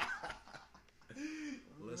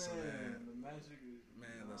 Listen, man. The Magic is.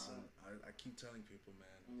 Man, listen. I keep telling people,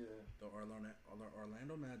 man. Yeah. The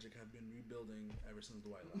Orlando Magic have been rebuilding ever since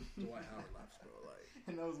Dwight Howard left, bro. Like.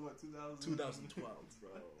 And that was what 2012, bro.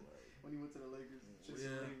 Like, when he went to the Lakers.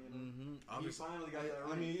 Yeah. Obviously, he finally got that ring.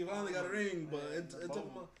 I mean, he finally got a ring, but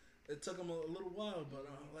it took him a little while. But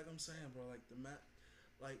like I'm saying, bro, like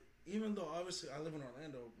like even though obviously I live in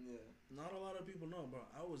Orlando, not a lot of people know, bro.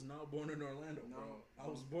 I was not born in Orlando, bro. I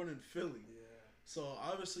was born in Philly. Yeah. So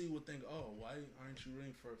obviously you would think, oh, why aren't you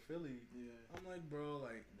rooting for Philly? Yeah. I'm like, bro,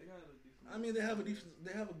 like they got a decent. I mean, they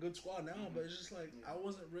have a good squad now, but it's just like I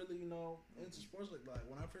wasn't really, into sports like that.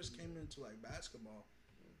 When I first came into like basketball,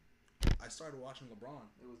 I started watching LeBron.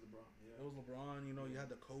 It was LeBron. Yeah. It was LeBron. You know, you had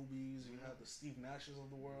the Kobe's, you had the Steve Nashes of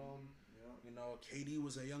the world. Yeah. You know, KD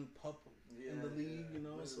was a young pup in the league. You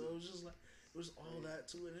know, so it was just like it was all that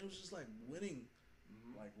too, and it was just like winning.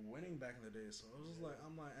 Like winning back in the day, so it was just like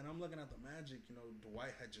I'm looking at the Magic. You know,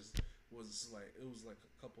 Dwight was like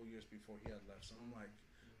a couple years before he had left, so I'm like,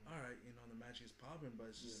 all right, the Magic is popping,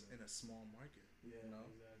 but it's just in a small market. Yeah, you know?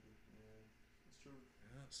 Exactly. Yeah, it's true.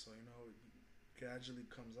 Yeah, so it gradually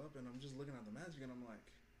comes up, and I'm just looking at the Magic, and I'm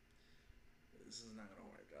like, this is not gonna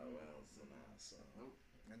work out well.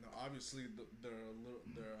 And obviously their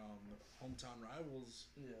hometown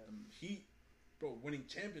rivals, the Heat. bro, winning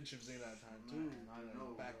championships during that time too. I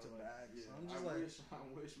know, back to back. Yeah, So I'm just I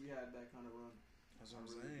wish we had that kind of run. That's what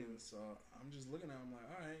I'm saying. So I'm just looking at it, I'm like,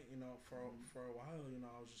 all right, for a while,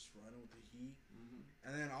 I was just running with the Heat.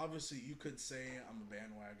 And then obviously you could say I'm a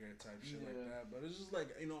bandwagon type shit like that, but it's just like,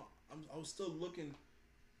 I was still looking,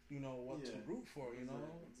 what to root for,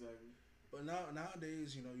 Exactly. But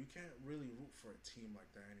nowadays, you can't really root for a team like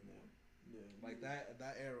that anymore. Yeah. Like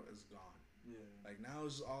that era is gone. Yeah. Like now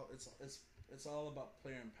it's all about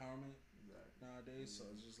player empowerment nowadays. So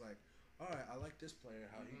it's just like, all right, I like this player,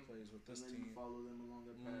 how he plays with this team. You follow them along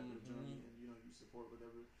their path, their journey, and you support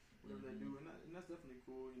whatever they do, and that's definitely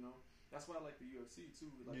cool. That's why I like the UFC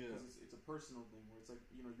too, because it's a personal thing where it's like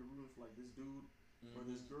you're rooting for like this dude or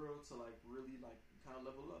this girl to like really like kind of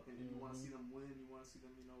level up, and you want to see them win, you want to see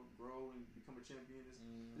them grow and become a champion.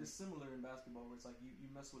 It's similar in basketball where it's like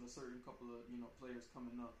you mess with a certain couple of players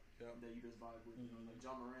coming up that you just vibe with. Like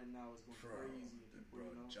John Moran now is going crazy, and people,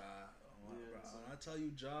 Ja. Bro. When I tell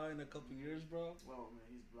you Ja in a couple years, bro. Well, man,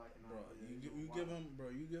 he's blacking out. Bro, you give him,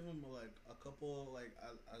 bro. You give him like a couple, like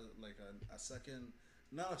a second,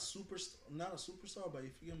 not a superstar, but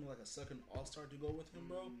if you give him like a second all-star to go with him,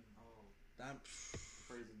 bro. That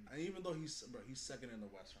crazy. And even though he's second in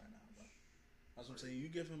the West right now, bro. That's what I'm saying. You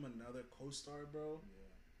give him another co-star, bro.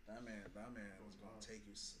 Yeah. That man is gonna take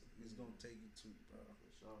you. He's gonna take you to, bro.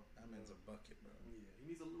 For sure. That man's a bucket, bro. Yeah,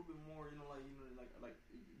 he needs a little bit more, like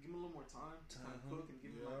give him a little more time to kind of cook and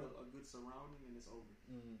give him like a good surrounding, and it's over.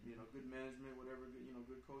 Good management, whatever.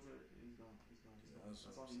 Good coach. He's gone. That's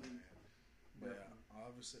all he needs. But yeah,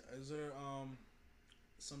 obviously, is there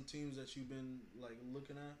some teams that you've been like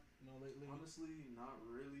looking at, lately? Honestly, not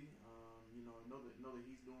really. Know that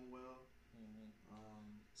he's doing well.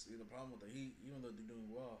 See, the problem with the Heat, even though they're doing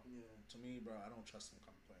well, to me, bro, I don't trust them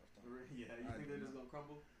coming playoff time. Yeah, you think they're just gonna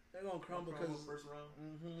crumble? They're gonna crumble because first round.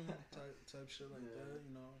 Type shit like that.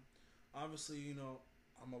 Obviously,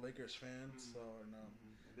 I'm a Lakers fan, so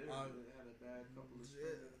They had a bad couple of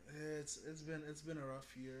spells. It's been a rough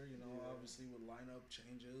year, obviously with lineup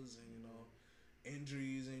changes and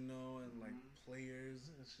injuries, and like players.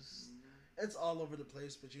 It's just it's all over the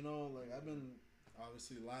place. But like I've been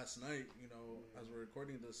obviously last night, as we're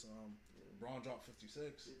recording this, Braun dropped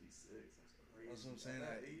 56. 56. That's what I'm saying.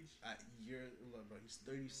 At year, look, bro, he's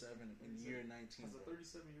 37 in year 19. Has a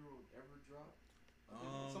 37-year-old ever dropped?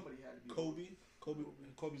 Somebody had to be.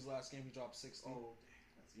 Kobe's last game, he dropped 60. Oh,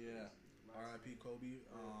 damn, that's crazy. R.I.P. Kobe.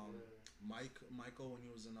 Michael when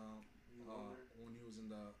he was in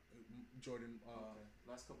the Jordan.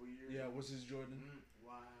 Last couple of years. Yeah, what's his Jordan?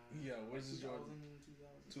 Wow. Yeah, what's his Jordan?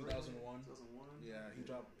 2001. 2001. Yeah, he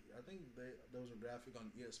dropped. I think there was a graphic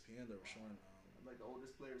on ESPN that was showing. Like the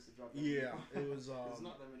oldest players to drop. Yeah, it was. There's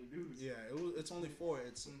not that many dudes. Yeah, it's only 4.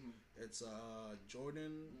 It's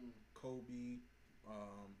Jordan, Kobe,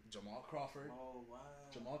 Jamal Crawford. Oh wow.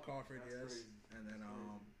 Jamal Crawford, that's yes, crazy. and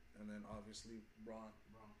then obviously Braun.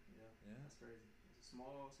 Yeah, that's crazy. It's a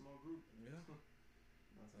small group. Yeah.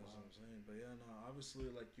 That's what I'm saying. But yeah, no, obviously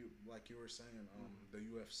like you were saying, the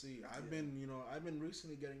UFC. I've been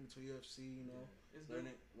recently getting into UFC,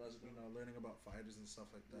 learning about fighters and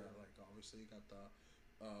stuff like that. Like obviously you got the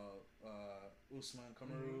Usman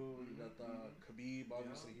Kamaru, you got the Khabib,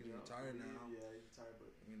 obviously he's retired now. Yeah, he's retired,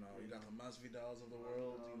 but you got the Masvidals of the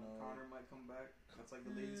world, Conor might come back. That's like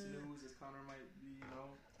the latest news is Conor might be,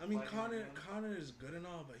 I mean Conor is good and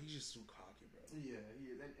all, but he's just too cocky, bro. Yeah,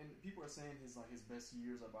 he is. And people are saying his best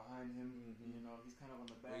years are behind him. He's kind of on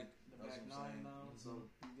the back nine now, so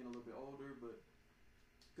he's getting a little bit older. But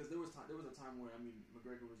because there was a time where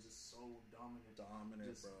McGregor was just so dominant,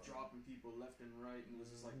 just bro, dropping people left and right, and was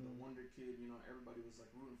just like the wonder kid. Everybody was like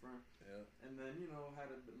rooting for him. Yeah. And then had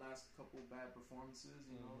a last couple bad performances.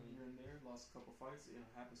 Here and there, lost a couple fights.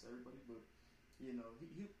 Happens to everybody, but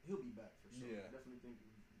he'll be back for sure. Yeah. I definitely think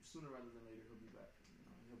sooner rather than later he'll be back.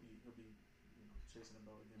 He'll be chasing a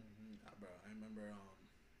belt again. Bro, I remember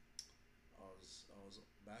I was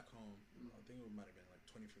back home. I think it might have been like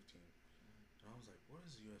 2015. And I was like, what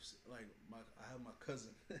is UFC? Like I have my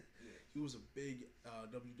cousin. He was a big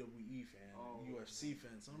WWE fan, UFC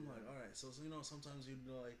fan. So I'm like, all right. So sometimes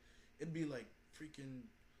it'd be like freaking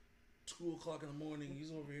 2:00 in the morning.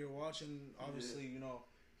 He's over here watching. Obviously,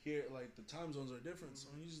 here like the time zones are different.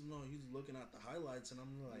 So he's looking at the highlights, and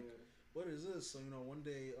I'm like, what is this? So one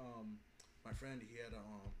day, my friend he had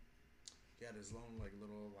his own like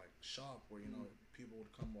little like shop where people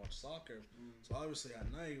would come watch soccer. So obviously at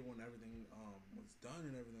night when everything was done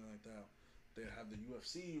and everything like that, they have the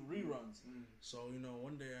UFC reruns. So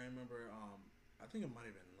one day I remember I think it might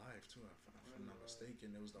have been live too if I'm not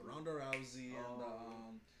mistaken. It was the Ronda Rousey and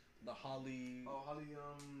the Holly.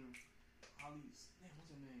 Holly. Damn, what's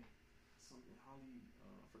her name? Something Holly.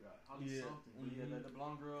 I forgot. Holly Yeah. something. But yeah, the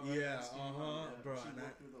blonde girl. Yeah, bro. She And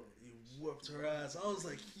whooped her though. he whooped her ass. I was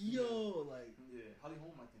like, yo, like. Yeah, Holly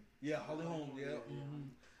Holm, I think. Yeah, Holly Holm. Yeah.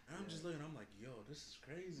 Mm-hmm. And I'm just looking. I'm like, yo, this is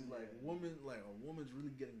crazy. Like, a woman's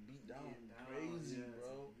really getting beat down. Crazy,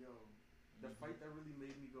 bro. Like, yo, the fight that really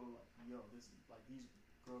made me go like, yo, this like these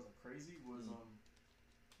girls are crazy was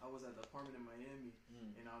I was at the apartment in Miami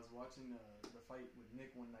and I was watching the fight with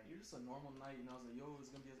Nick one night. It was just a normal night and I was like, yo,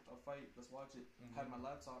 it's gonna be a fight. Let's watch it. Had my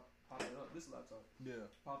laptop, pop it up. This laptop.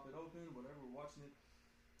 Yeah. Pop it open, whatever. We're watching it,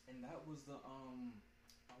 and that was the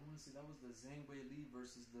I want to say that was the Zhang Weili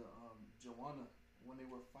versus the Joanna. When they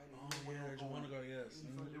were fighting, Joanna girl, yes.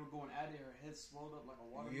 They were going at it. Her head swelled up like a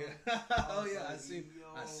watermelon. Yeah. Oh yeah, like,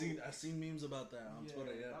 I seen memes about that on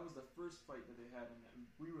Twitter. Yeah, that was the first fight that they had, and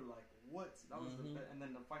we were like, "What?" That was the best. And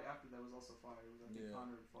then the fight after that was also fire. It was I think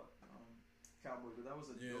Conor fought Cowboy, but that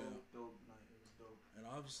was a dope night. It was dope. And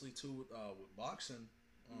obviously too with boxing,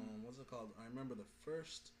 what's it called? I remember the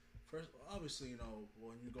first. Obviously, you know,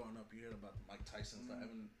 when you're growing up, you hear about the Mike Tyson's, the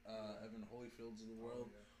Evan Holyfields of the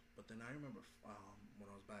world. But then I remember when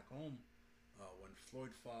I was back home, when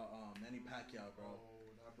Floyd fought Manny Pacquiao, bro.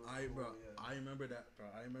 I remember that, bro.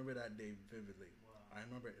 I remember that day vividly. Wow. I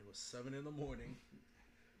remember it was 7 a.m.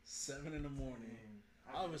 7 a.m.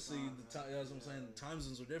 Obviously, that's what I'm saying. The time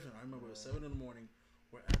zones were different. I remember it was 7 a.m.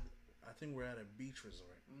 I think we're at a beach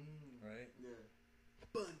resort, right? Yeah.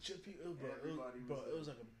 Bunch of people, bro. It was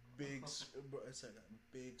like a big, bro. It's like a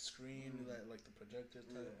big screen, like the projector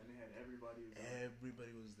type. Yeah, and they had everybody.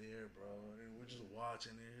 Everybody was there, bro, and we're just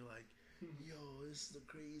watching, and you're like, "Yo, this is the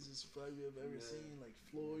craziest fight we've ever seen." Like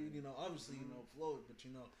Floyd, you know, obviously you know Floyd, but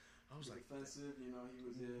you know, I was like defensive. You know, he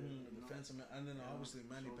was defensive, and then obviously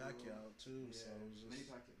Manny Pacquiao too. So it was just Manny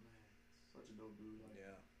Pacquiao, man, such a dope dude. Like,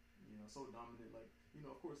 you know, so dominant. Like, you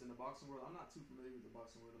know, of course, in the boxing world, I'm not too familiar with the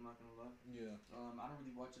boxing world. I'm not gonna lie. Yeah. I don't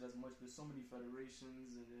really watch it as much. There's so many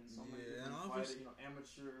federations and so many different fighters. You know,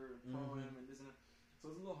 amateur, pro-am, and this and that.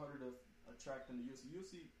 So it's a little harder to attract in the UFC.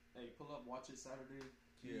 UFC, hey, pull up, watch it Saturday.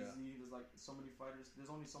 Easy. There's like so many fighters. There's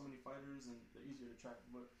only so many fighters, and they're easier to track.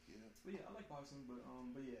 But yeah, I like boxing. But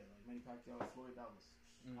yeah, like Manny Pacquiao, Floyd, that was.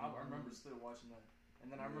 I remember still watching that. And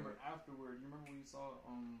then I remember afterward. You remember when you saw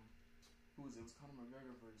who was it? It was Conor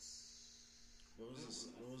McGregor versus. What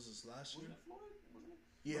was this last year? Wasn't it Floyd? Wasn't it?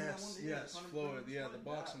 Yes, Floyd. Yeah, the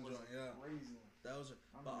boxing joint. Yeah, crazy. That was.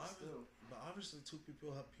 But obviously,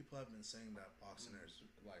 people have been saying that boxing is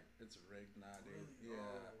like it's rigged nowadays. Really?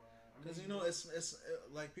 Yeah. Because you know it's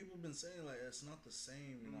like people have been saying like it's not the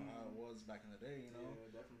same you know how it was back in the day you know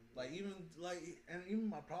definitely like even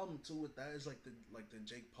my problem too with that is like the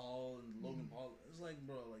Jake Paul and Logan Paul. It's like,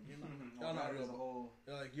 bro, like you're not y'all not real.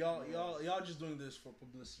 Like y'all just doing this for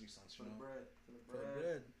publicity stunts, for the bread,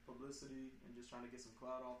 publicity, and just trying to get some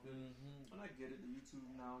clout off it. And I get it, the YouTube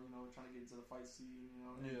now, you know, trying to get into the fight scene, you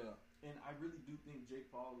know. And I really do think Jake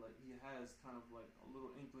Paul, like, he has kind of like a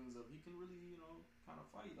little inklings of he can really, you know, kind of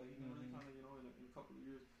fight. Like, he can really kind of, you know, in a couple of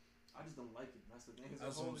years. I just don't like it. That's the thing.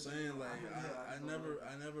 That's what I'm saying. Like, I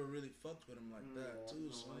never really fucked with him like that too.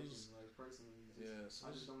 So like personally, I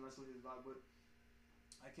just don't mess with his vibe. But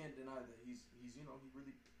I can't deny that he's you know, he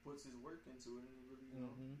really puts his work into it, and he really, you know,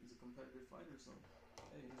 he's a competitive fighter. So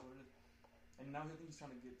hey, you know what it is. And now I think he's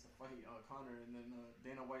trying to get to fight Conor, and then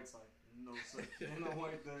Dana White's like, no sir. Dana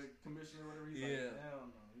White, the commissioner, or whatever, he's like, hell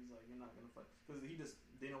no. He's like, you're not gonna fight, because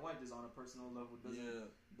Dana White just on a personal level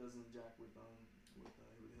doesn't jack with him.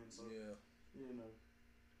 So you know.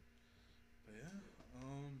 But yeah.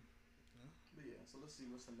 But yeah, so let's see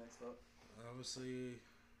what's the next up. Obviously.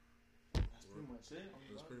 That's pretty much it.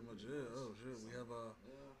 That's pretty much it. Oh shit, we have a.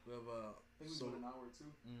 I think we got an hour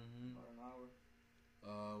too. About an hour.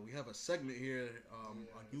 We have a segment here on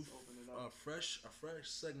youth, a fresh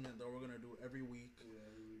segment that we're gonna do every week.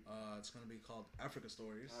 Every week. It's gonna be called Africa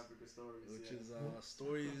Stories. Africa Stories, which is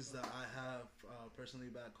stories that I have personally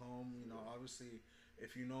back home. You know, obviously,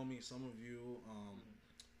 if you know me, some of you,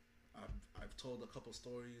 I've told a couple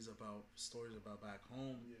stories about back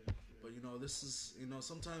home. But you know, this is, you know,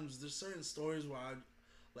 sometimes there's certain stories where I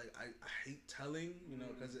hate telling. You know,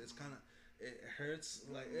 because it's kind of. It hurts,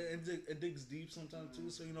 like it digs deep sometimes too.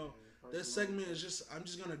 So you know, this segment is just I'm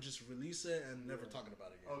just gonna release it and never talking about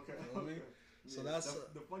it again. Okay. You know what I mean? So that's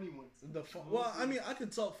the funny ones. Well, I mean, I can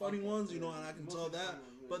tell funny ones, you know, and I can tell that.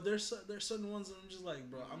 But there's certain ones that I'm just like,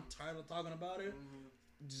 bro, I'm tired of talking about it.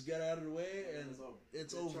 Just get out of the way and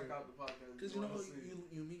it's over. Check out the podcast. Because you know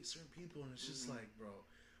you meet certain people and it's just like, bro,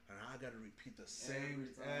 and I gotta repeat the same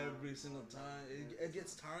every single time. It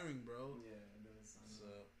gets tiring, bro. Yeah, it does. So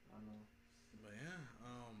I know. But yeah,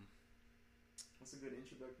 let's it's a good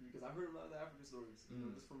introductory because I've heard a lot of the African stories. You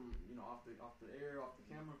know, just from off the air, off the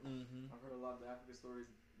camera. I've heard a lot of the African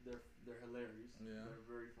stories. They're hilarious. Yeah. They're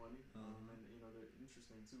very funny. And they're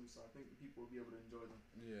interesting too. So I think people will be able to enjoy them.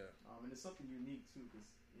 Yeah. And it's something unique too, because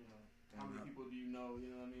how many people do you know?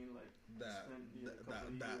 You know what I mean? Like that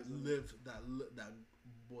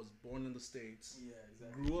was born in the States. Yeah,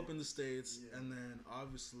 exactly. Grew up in the States, and then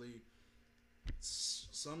obviously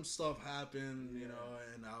some stuff happened,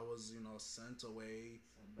 and I was sent away.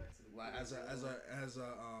 Sent back to the as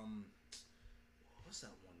a what's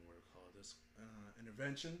that one word called? This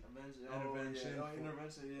intervention. Intervention.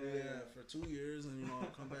 Yeah. For 2 years, and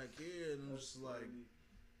come back here, and it's just like.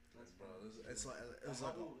 It's like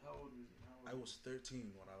how old was you? I was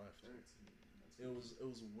 13 when I left. 13. It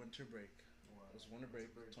was winter break. Wow. It was winter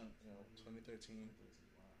break. 2013.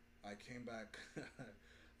 Wow. I came back.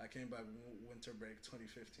 Winter break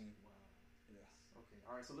 2015. Wow. Yeah. Okay.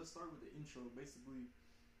 All right. So let's start with the intro. Basically,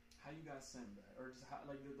 how you got sent back, or just how,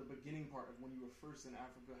 like the beginning part of when you were first in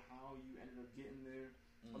Africa, how you ended up getting there.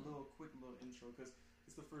 A quick little intro, because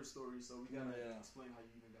it's the first story, so we gotta explain how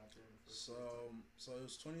you even got there in the first place. So it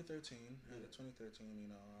was 2013. And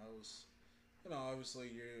 2013, I was,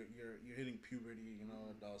 obviously you're hitting puberty,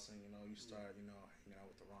 adulting, you start, hanging out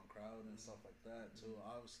with the wrong crowd and stuff like that too.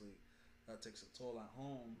 Obviously, that takes a toll at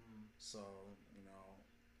home. So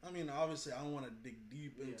I mean, obviously, I don't want to dig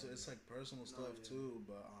deep into it's like personal stuff too,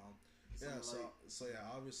 but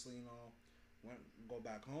obviously, go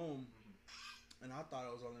back home. And I thought I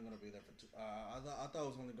was only gonna be there for I thought I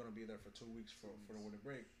was only gonna be there for 2 weeks for the winter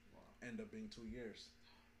break. Wow. Ended up being 2 years.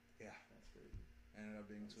 Yeah, that's crazy. Ended up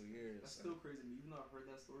being 2 years. That's still crazy. Even though I've heard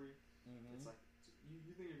that story, it's like you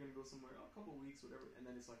think you're gonna go somewhere a couple of weeks, whatever, and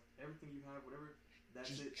then it's like everything you have, whatever, that's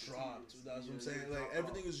just it. Dropped. That's what I'm saying. Like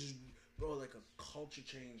everything is just, bro, like a culture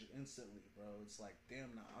change instantly, bro. It's like,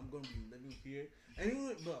 damn, now I'm gonna be living here, and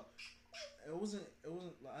even, bro. It wasn't.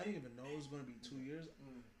 Like, I didn't even know it was going to be 2 years.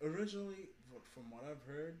 Originally, from what I've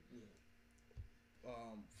heard,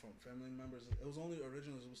 from family members, it was only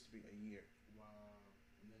originally supposed to be a year. Wow.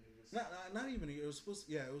 And then it just not even a year. It was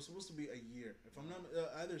supposed. It was supposed to be a year. If I'm not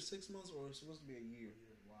either 6 months or it was supposed to be a year.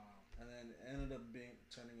 Wow. And then it ended up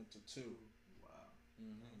turning into 2. Wow.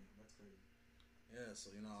 That's crazy. Yeah.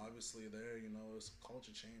 So obviously there, it's a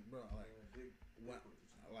culture change, bro. Like big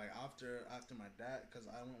like after my dad, because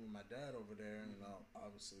I went with my dad over there, and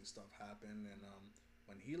obviously stuff happened, and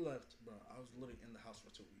when he left, bro, I was literally in the house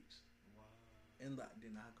for 2 weeks. Wow.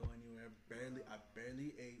 Did not go anywhere. I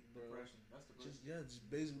barely ate, bro. Depression. That's depression. Just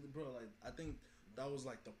basically, bro. Like I think that was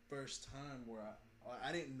like the first time where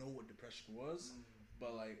I didn't know what depression was,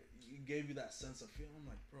 but like it gave you that sense of feeling. I'm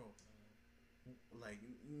like, bro. Like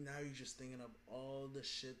now you're just thinking of all the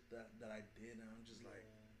shit that I did, and I'm just like,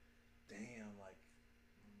 damn,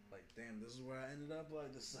 damn, this is where I ended up.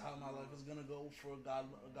 Like, this is how my life is gonna go for God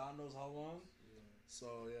knows how long. Yeah.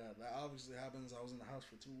 So yeah, that obviously happens. I was in the house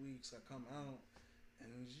for 2 weeks. I come out, and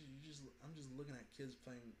I'm just looking at kids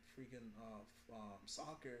playing freaking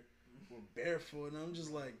soccer with barefoot, and I'm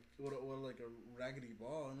just like, what like a raggedy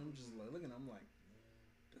ball, and I'm just like looking. I'm like,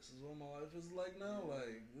 this is what my life is like now.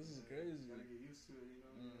 Like, this is crazy. You gotta get used to it,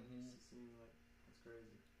 It seems like it's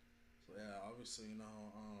crazy. So yeah, obviously,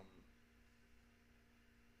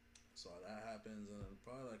 so that happens, and then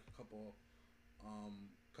probably like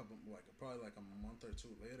probably like a month or 2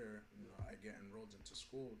 later, I get enrolled into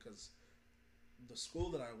school, because the school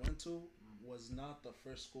that I went to was not the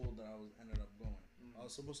first school that I ended up going. I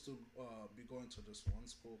was supposed to be going to this one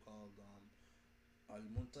school called Al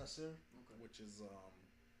Muntasir, which is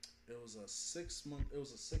it was a 6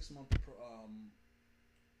 month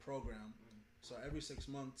program. So every 6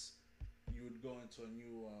 months you would go into a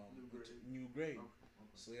new grade.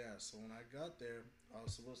 So yeah, so when I got there, I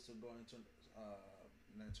was supposed to go into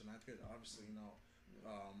 9th grade. Obviously,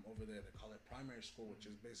 over there they call it primary school, which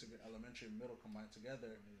is basically elementary and middle combined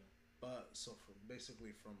together. But so from 1st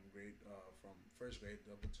grade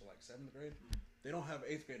up until like 7th grade, they don't have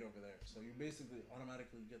 8th grade over there. So you basically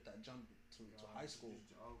automatically get that jump to high school.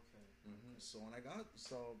 Okay. So when I got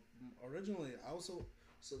originally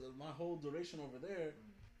my whole duration over there,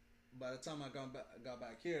 by the time I got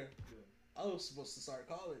back here. I was supposed to start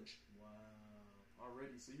college. Wow.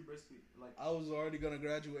 Already? So you basically like... I was already going to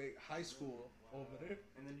graduate high school over there.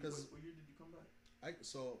 And then what year did you come back?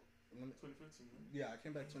 2015, right? Yeah, I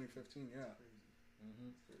came back 2015, yeah.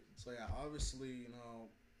 That's crazy. So yeah, obviously,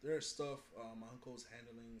 there's stuff, my uncle's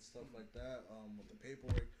handling stuff like that, with the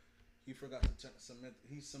paperwork. He forgot to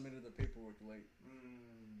he submitted the paperwork late.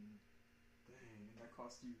 Dang, that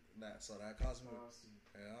cost you. That cost me.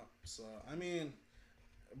 Yeah. So, I mean...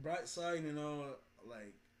 bright side,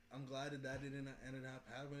 like I'm glad that didn't ended up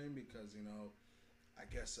happening because I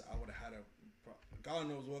guess I would have had God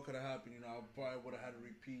knows what could have happened. I probably would have had to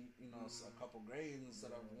repeat a couple grades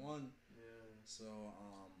instead of one. Yeah. So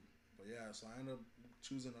but yeah, so I ended up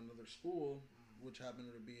choosing another school, which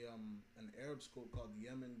happened to be an Arab school called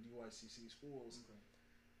Yemen DYCC Schools. Okay.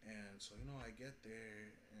 And so I get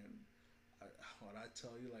there, and what I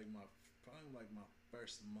tell you, like probably my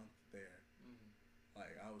first month there,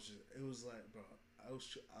 like it was like, bro, I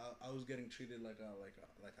was getting treated like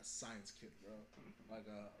a science kid, bro, like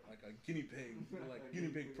a guinea pig, like guinea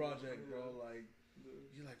pig project, bro. Like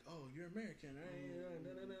you're like, oh, you're American, right?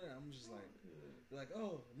 I'm just like, you're like,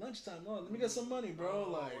 oh, lunchtime, oh, let me get some money, bro.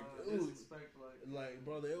 Like,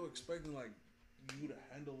 bro, they were expecting like you to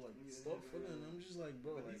handle like stuff for them. I'm just like,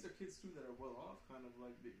 bro. But like, these are kids too that are well off, kind of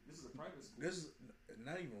like this is a private school. This is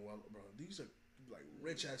not even well, bro. These are like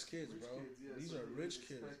rich ass kids, bro. These are rich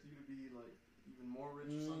kids. Expect you to be like even more rich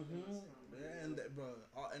or something. Yeah, and bro,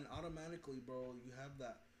 and automatically, bro, you have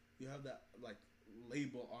that like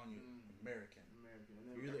label on you, American, and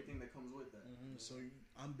then everything that comes with that. So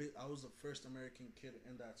I was the first American kid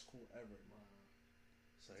in that school ever. Wow.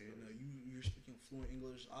 So you're speaking fluent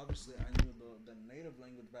English. Obviously, I knew the native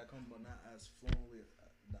language back home, but not as fluently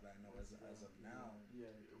that I know as of now.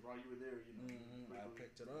 Yeah, while you were there, I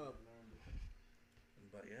picked it up.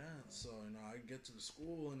 But yeah, so I get to the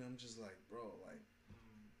school and I'm just like, bro, like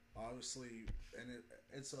obviously, and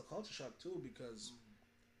it's a culture shock too because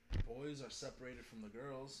boys are separated from the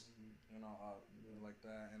girls, like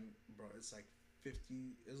that, and bro, it's like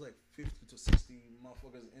 50 to 60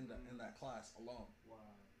 motherfuckers in that class alone. Wow.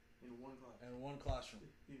 In one class. In one classroom.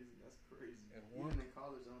 That's crazy. Even in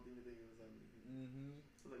college, I don't think it was that many.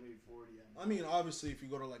 It's like maybe 40. I mean, obviously, if you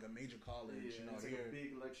go to like a major college, it's like a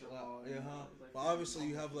big lecture hall. But obviously,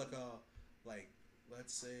 you have like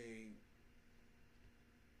let's say,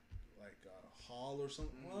 like a hall or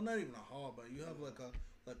something. Well, not even a hall, but you have like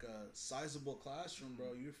a sizable classroom,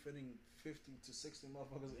 bro. You're fitting 50 to 60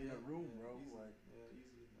 motherfuckers in a room, bro.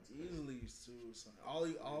 Easily. So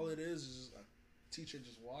all it is just a teacher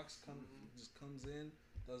just comes in,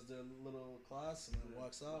 does their little class, and then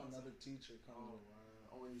walks out. Another teacher comes.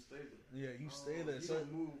 Oh, and you stay there. Yeah, you stay there. You so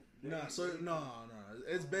don't move.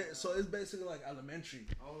 It's basically like elementary.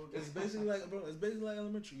 Oh, okay. It's basically like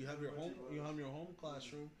elementary. You have your home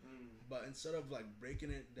classroom, but instead of like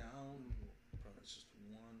breaking it down, bro, it's just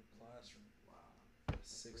one classroom. Wow.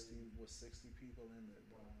 60 people in there,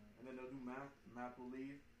 bro. Wow. And then they'll do math. Math will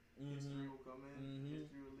leave. History will come in.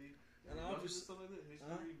 History will leave. And obviously, stuff like that.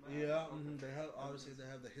 History, math. Yeah. They have they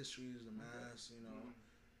have the histories, the maths,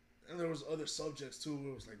 And there was other subjects too.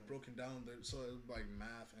 Where it was like broken down. So it was like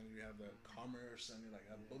math, and you have the commerce, and you like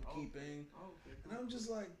have bookkeeping. Okay. And I'm just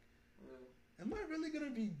like, am I really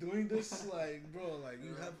gonna be doing this? Like, bro, like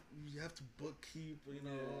you have to bookkeep.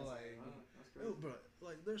 Bro,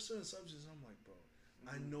 like there's certain subjects. I'm like, bro,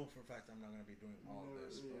 I know for a fact I'm not gonna be doing all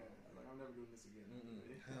this. Bro. Like I'm never doing this again.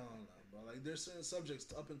 Hell no, bro. Like there's certain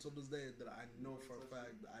subjects up until this day that I know for a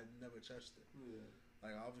fact that I never touched it. Yeah.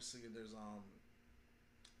 Like obviously there's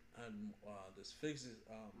this physics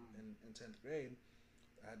in 10th grade.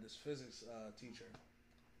 I had this physics teacher.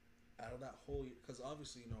 Out of that whole year, because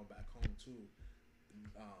obviously back home too,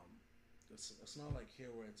 it's not like here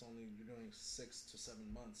where it's only you're doing 6 to 7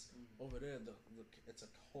 months. Over there, it's a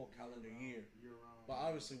whole calendar year. But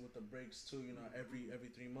obviously with the breaks too, every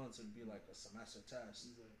 3 months it'd be like a semester test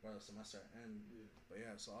or a semester end. But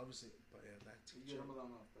yeah, so obviously, that teacher.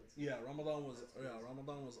 Ramadan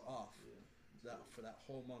was off. For that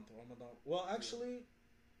whole month, Ramadan. Well, actually,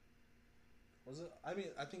 was it? I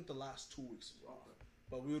mean, I think the last 2 weeks was off.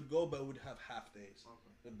 But we would go, but we'd have half days.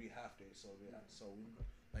 It'd be half days. So so we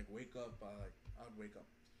like wake up. I'd wake up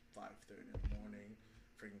 5:30 in the morning.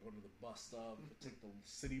 Freaking go to the bus stop. Take the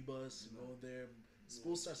city bus. Go there.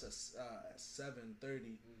 School starts at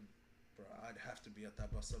 7:30. Bro, I'd have to be at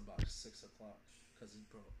that bus stop about 6 o'clock. Cause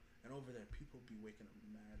and over there people be waking up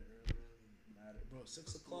mad early. Bro,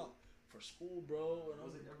 6 o'clock. For school, bro. And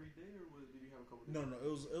was it every day, or did you have a couple days? No,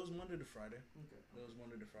 it was Monday to Friday. Okay. It was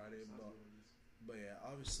Monday to Friday, but yeah,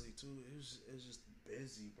 obviously too, it was just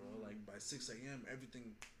busy, bro. Like by 6 a.m.,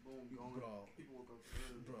 everything, boom, bro. People woke up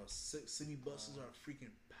bro. City buses are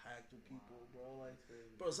freaking packed with people, bro. Like,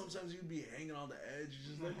 bro, sometimes you'd be hanging on the edge,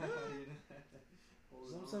 just like.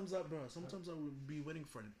 Sometimes I would be waiting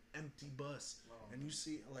for an empty bus, and you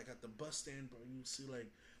see like at the bus stand, bro. You see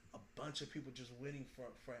like a bunch of people just waiting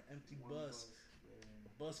for an empty bus. The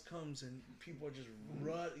bus comes and people are just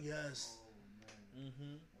run. Yes. Oh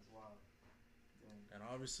man. That's wild. And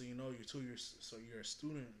obviously, you're a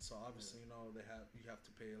student, so obviously, you have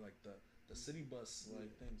to pay like the the city bus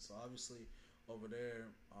like thing. So obviously over there,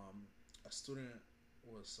 a student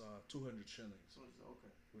was 200 shillings,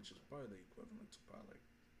 Okay. which is probably the equivalent to probably like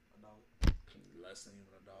 $1. less than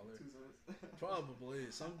even $1. 2 cents.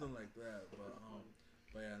 Probably something like that. But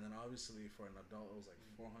yeah, and then obviously for an adult it was like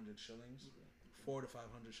 400 shillings, 400 to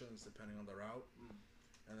 500 shillings depending on the route.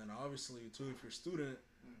 And then obviously too, if you're a student,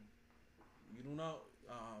 you do not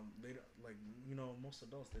they don't, like most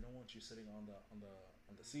adults, they don't want you sitting on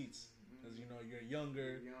the seats because you're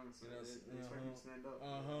younger. So they expect you to stand up.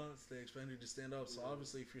 They expect you to stand up. So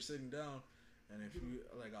obviously if you're sitting down, and if you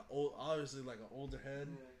like obviously like an older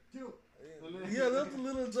head. Yeah, that's a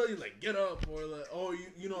little tell you like get up, or like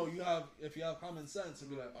you have, if you have common sense,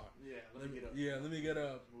 and be like, let me get up. Yeah, let me get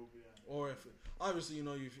up. Move, or if obviously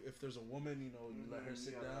if there's a woman, you let her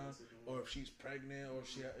sit down, or if she's pregnant, or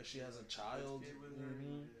if she has a child.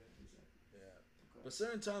 But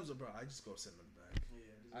certain times, bro, I just go sit in the back.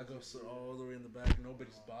 I go sit all the way in the back.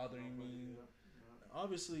 Nobody's bothering me.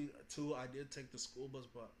 Obviously, too, I did take the school bus,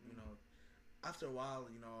 but after a while,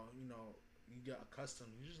 you get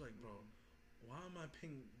accustomed. You're just like, bro, why am I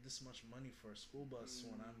paying this much money for a school bus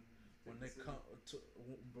when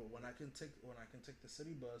I can take the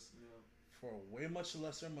city bus for way much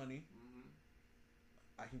lesser money.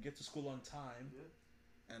 I can get to school on time,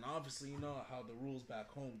 and obviously you know how the rules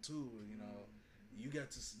back home too. You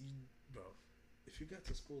get to bro. If you get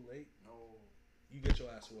to school late, you get your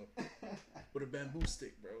ass whooped with a bamboo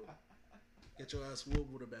stick, bro. Get your ass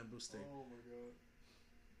whooped with a bamboo stick. Oh my god.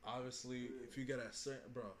 Obviously, if you get a certain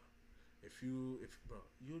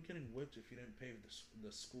you're getting whipped if you didn't pay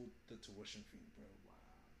the tuition fee, bro. Wow.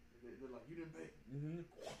 They're like, you didn't pay.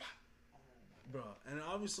 Bro, and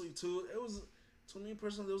obviously too, it was, to me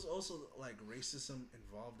personally, there was also like racism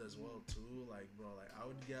involved as well too. Like, bro, like I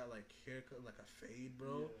would get like haircut, like a fade,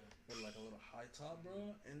 bro, with like a little high top,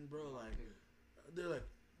 bro, and bro, like they're like,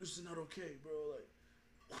 this is not okay, bro, like.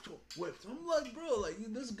 Whipped. I'm like, bro, like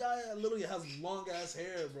this guy literally has long ass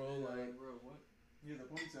hair, bro. Like, bro, what? He has a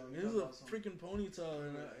ponytail. He has a freaking ponytail,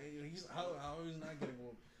 and he's how he's not getting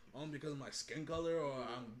whooped? Only because of my skin color, or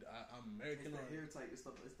I'm American. It's the hair type. It's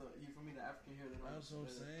the you for me the African hair. That's what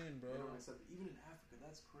I'm saying, bro. They don't accept it. Even in Africa,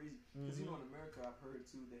 that's crazy. Because in America, I've heard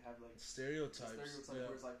too, they have like stereotypes.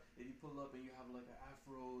 Where it's like if you pull up and you have like an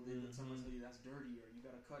afro, they tell you that's dirty, or you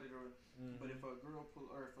gotta cut it, or. But if a girl if a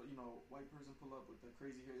white person pull up with the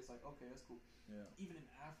crazy hair, it's like okay, that's cool. Yeah. Even in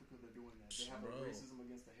Africa, they're doing that. They have racism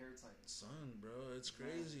against the hair type. Son, bro, it's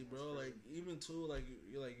crazy, bro. Crazy. Like even too, like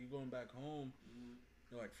you're going back home.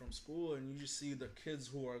 Like from school, and you just see the kids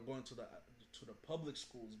who are going to the public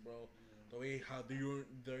schools, bro. The way how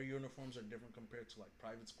their uniforms are different compared to like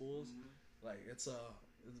private schools. Like it's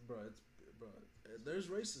there's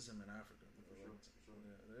racism in Africa. Bro. Sure.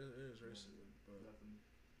 Yeah, there's racism.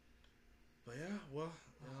 But yeah, well,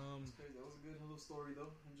 it's crazy. That was a good little story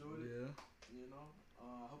though. Enjoyed it. Yeah.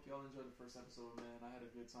 I hope y'all enjoyed the first episode, man. I had a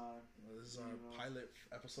good time. This is our pilot,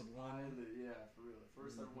 episode 1. Yeah, for real.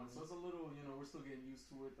 First ever one. So it's a little, we're still getting used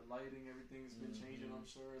to it. The lighting, everything's been changing, I'm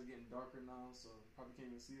sure. It's getting darker now, so you probably can't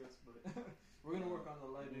even see us. But we're going to work on the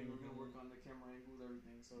lighting. We're going to work on the camera angles,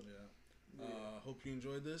 everything. So hope you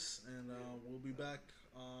enjoyed this, and we'll be back.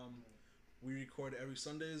 We record every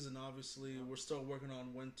Sundays, and obviously we're still working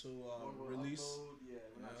on when to release. Upload. Yeah,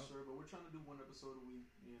 we're not sure, but we're trying to do one episode a week.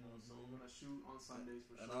 So we're gonna shoot on Sundays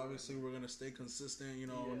for sure. And obviously we're gonna stay consistent.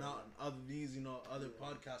 Not other these other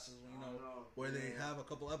podcasters. Where they have a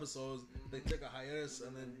couple episodes, they take a hiatus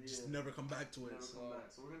and then just never come back to it. So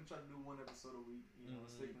we're gonna try to do one episode a week.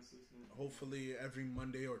 Stay consistent. Hopefully every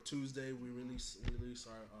Monday or Tuesday we release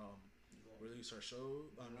our show.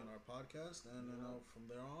 Our podcast, and from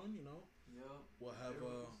there on, we'll have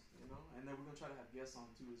and then we're gonna try to have guests on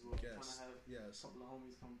too as well. Guests, trying to have a couple of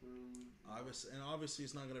homies come through. Obviously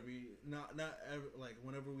it's not gonna be not like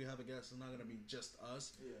whenever we have a guest, it's not gonna be just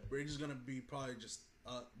us. We're just gonna be probably just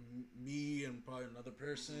me and probably another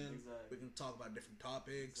person. We can talk about different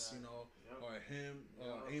topics, or him,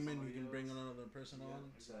 Eamon. You can bring another person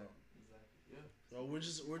on. So we're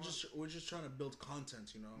just trying to build content,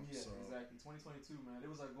 Exactly. 2022, man. It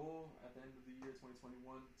was our goal at the end of the year, 2021,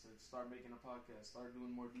 to start making a podcast, start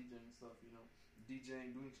doing more DJing stuff,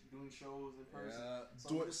 DJing, doing shows in person. Yeah.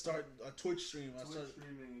 Start a Twitch stream.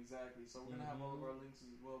 Streaming, exactly. So we're gonna have all of our links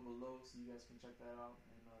as well below, so you guys can check that out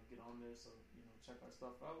and get on there. So check our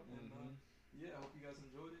stuff out. And I hope you guys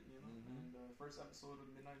enjoyed it. And first episode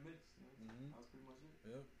of Midnight Mix. That was pretty much it.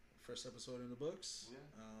 Yeah. First episode in the books. Yeah.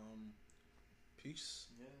 Peace.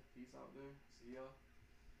 Yeah, peace out there. See y'all.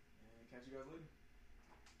 And catch you guys later.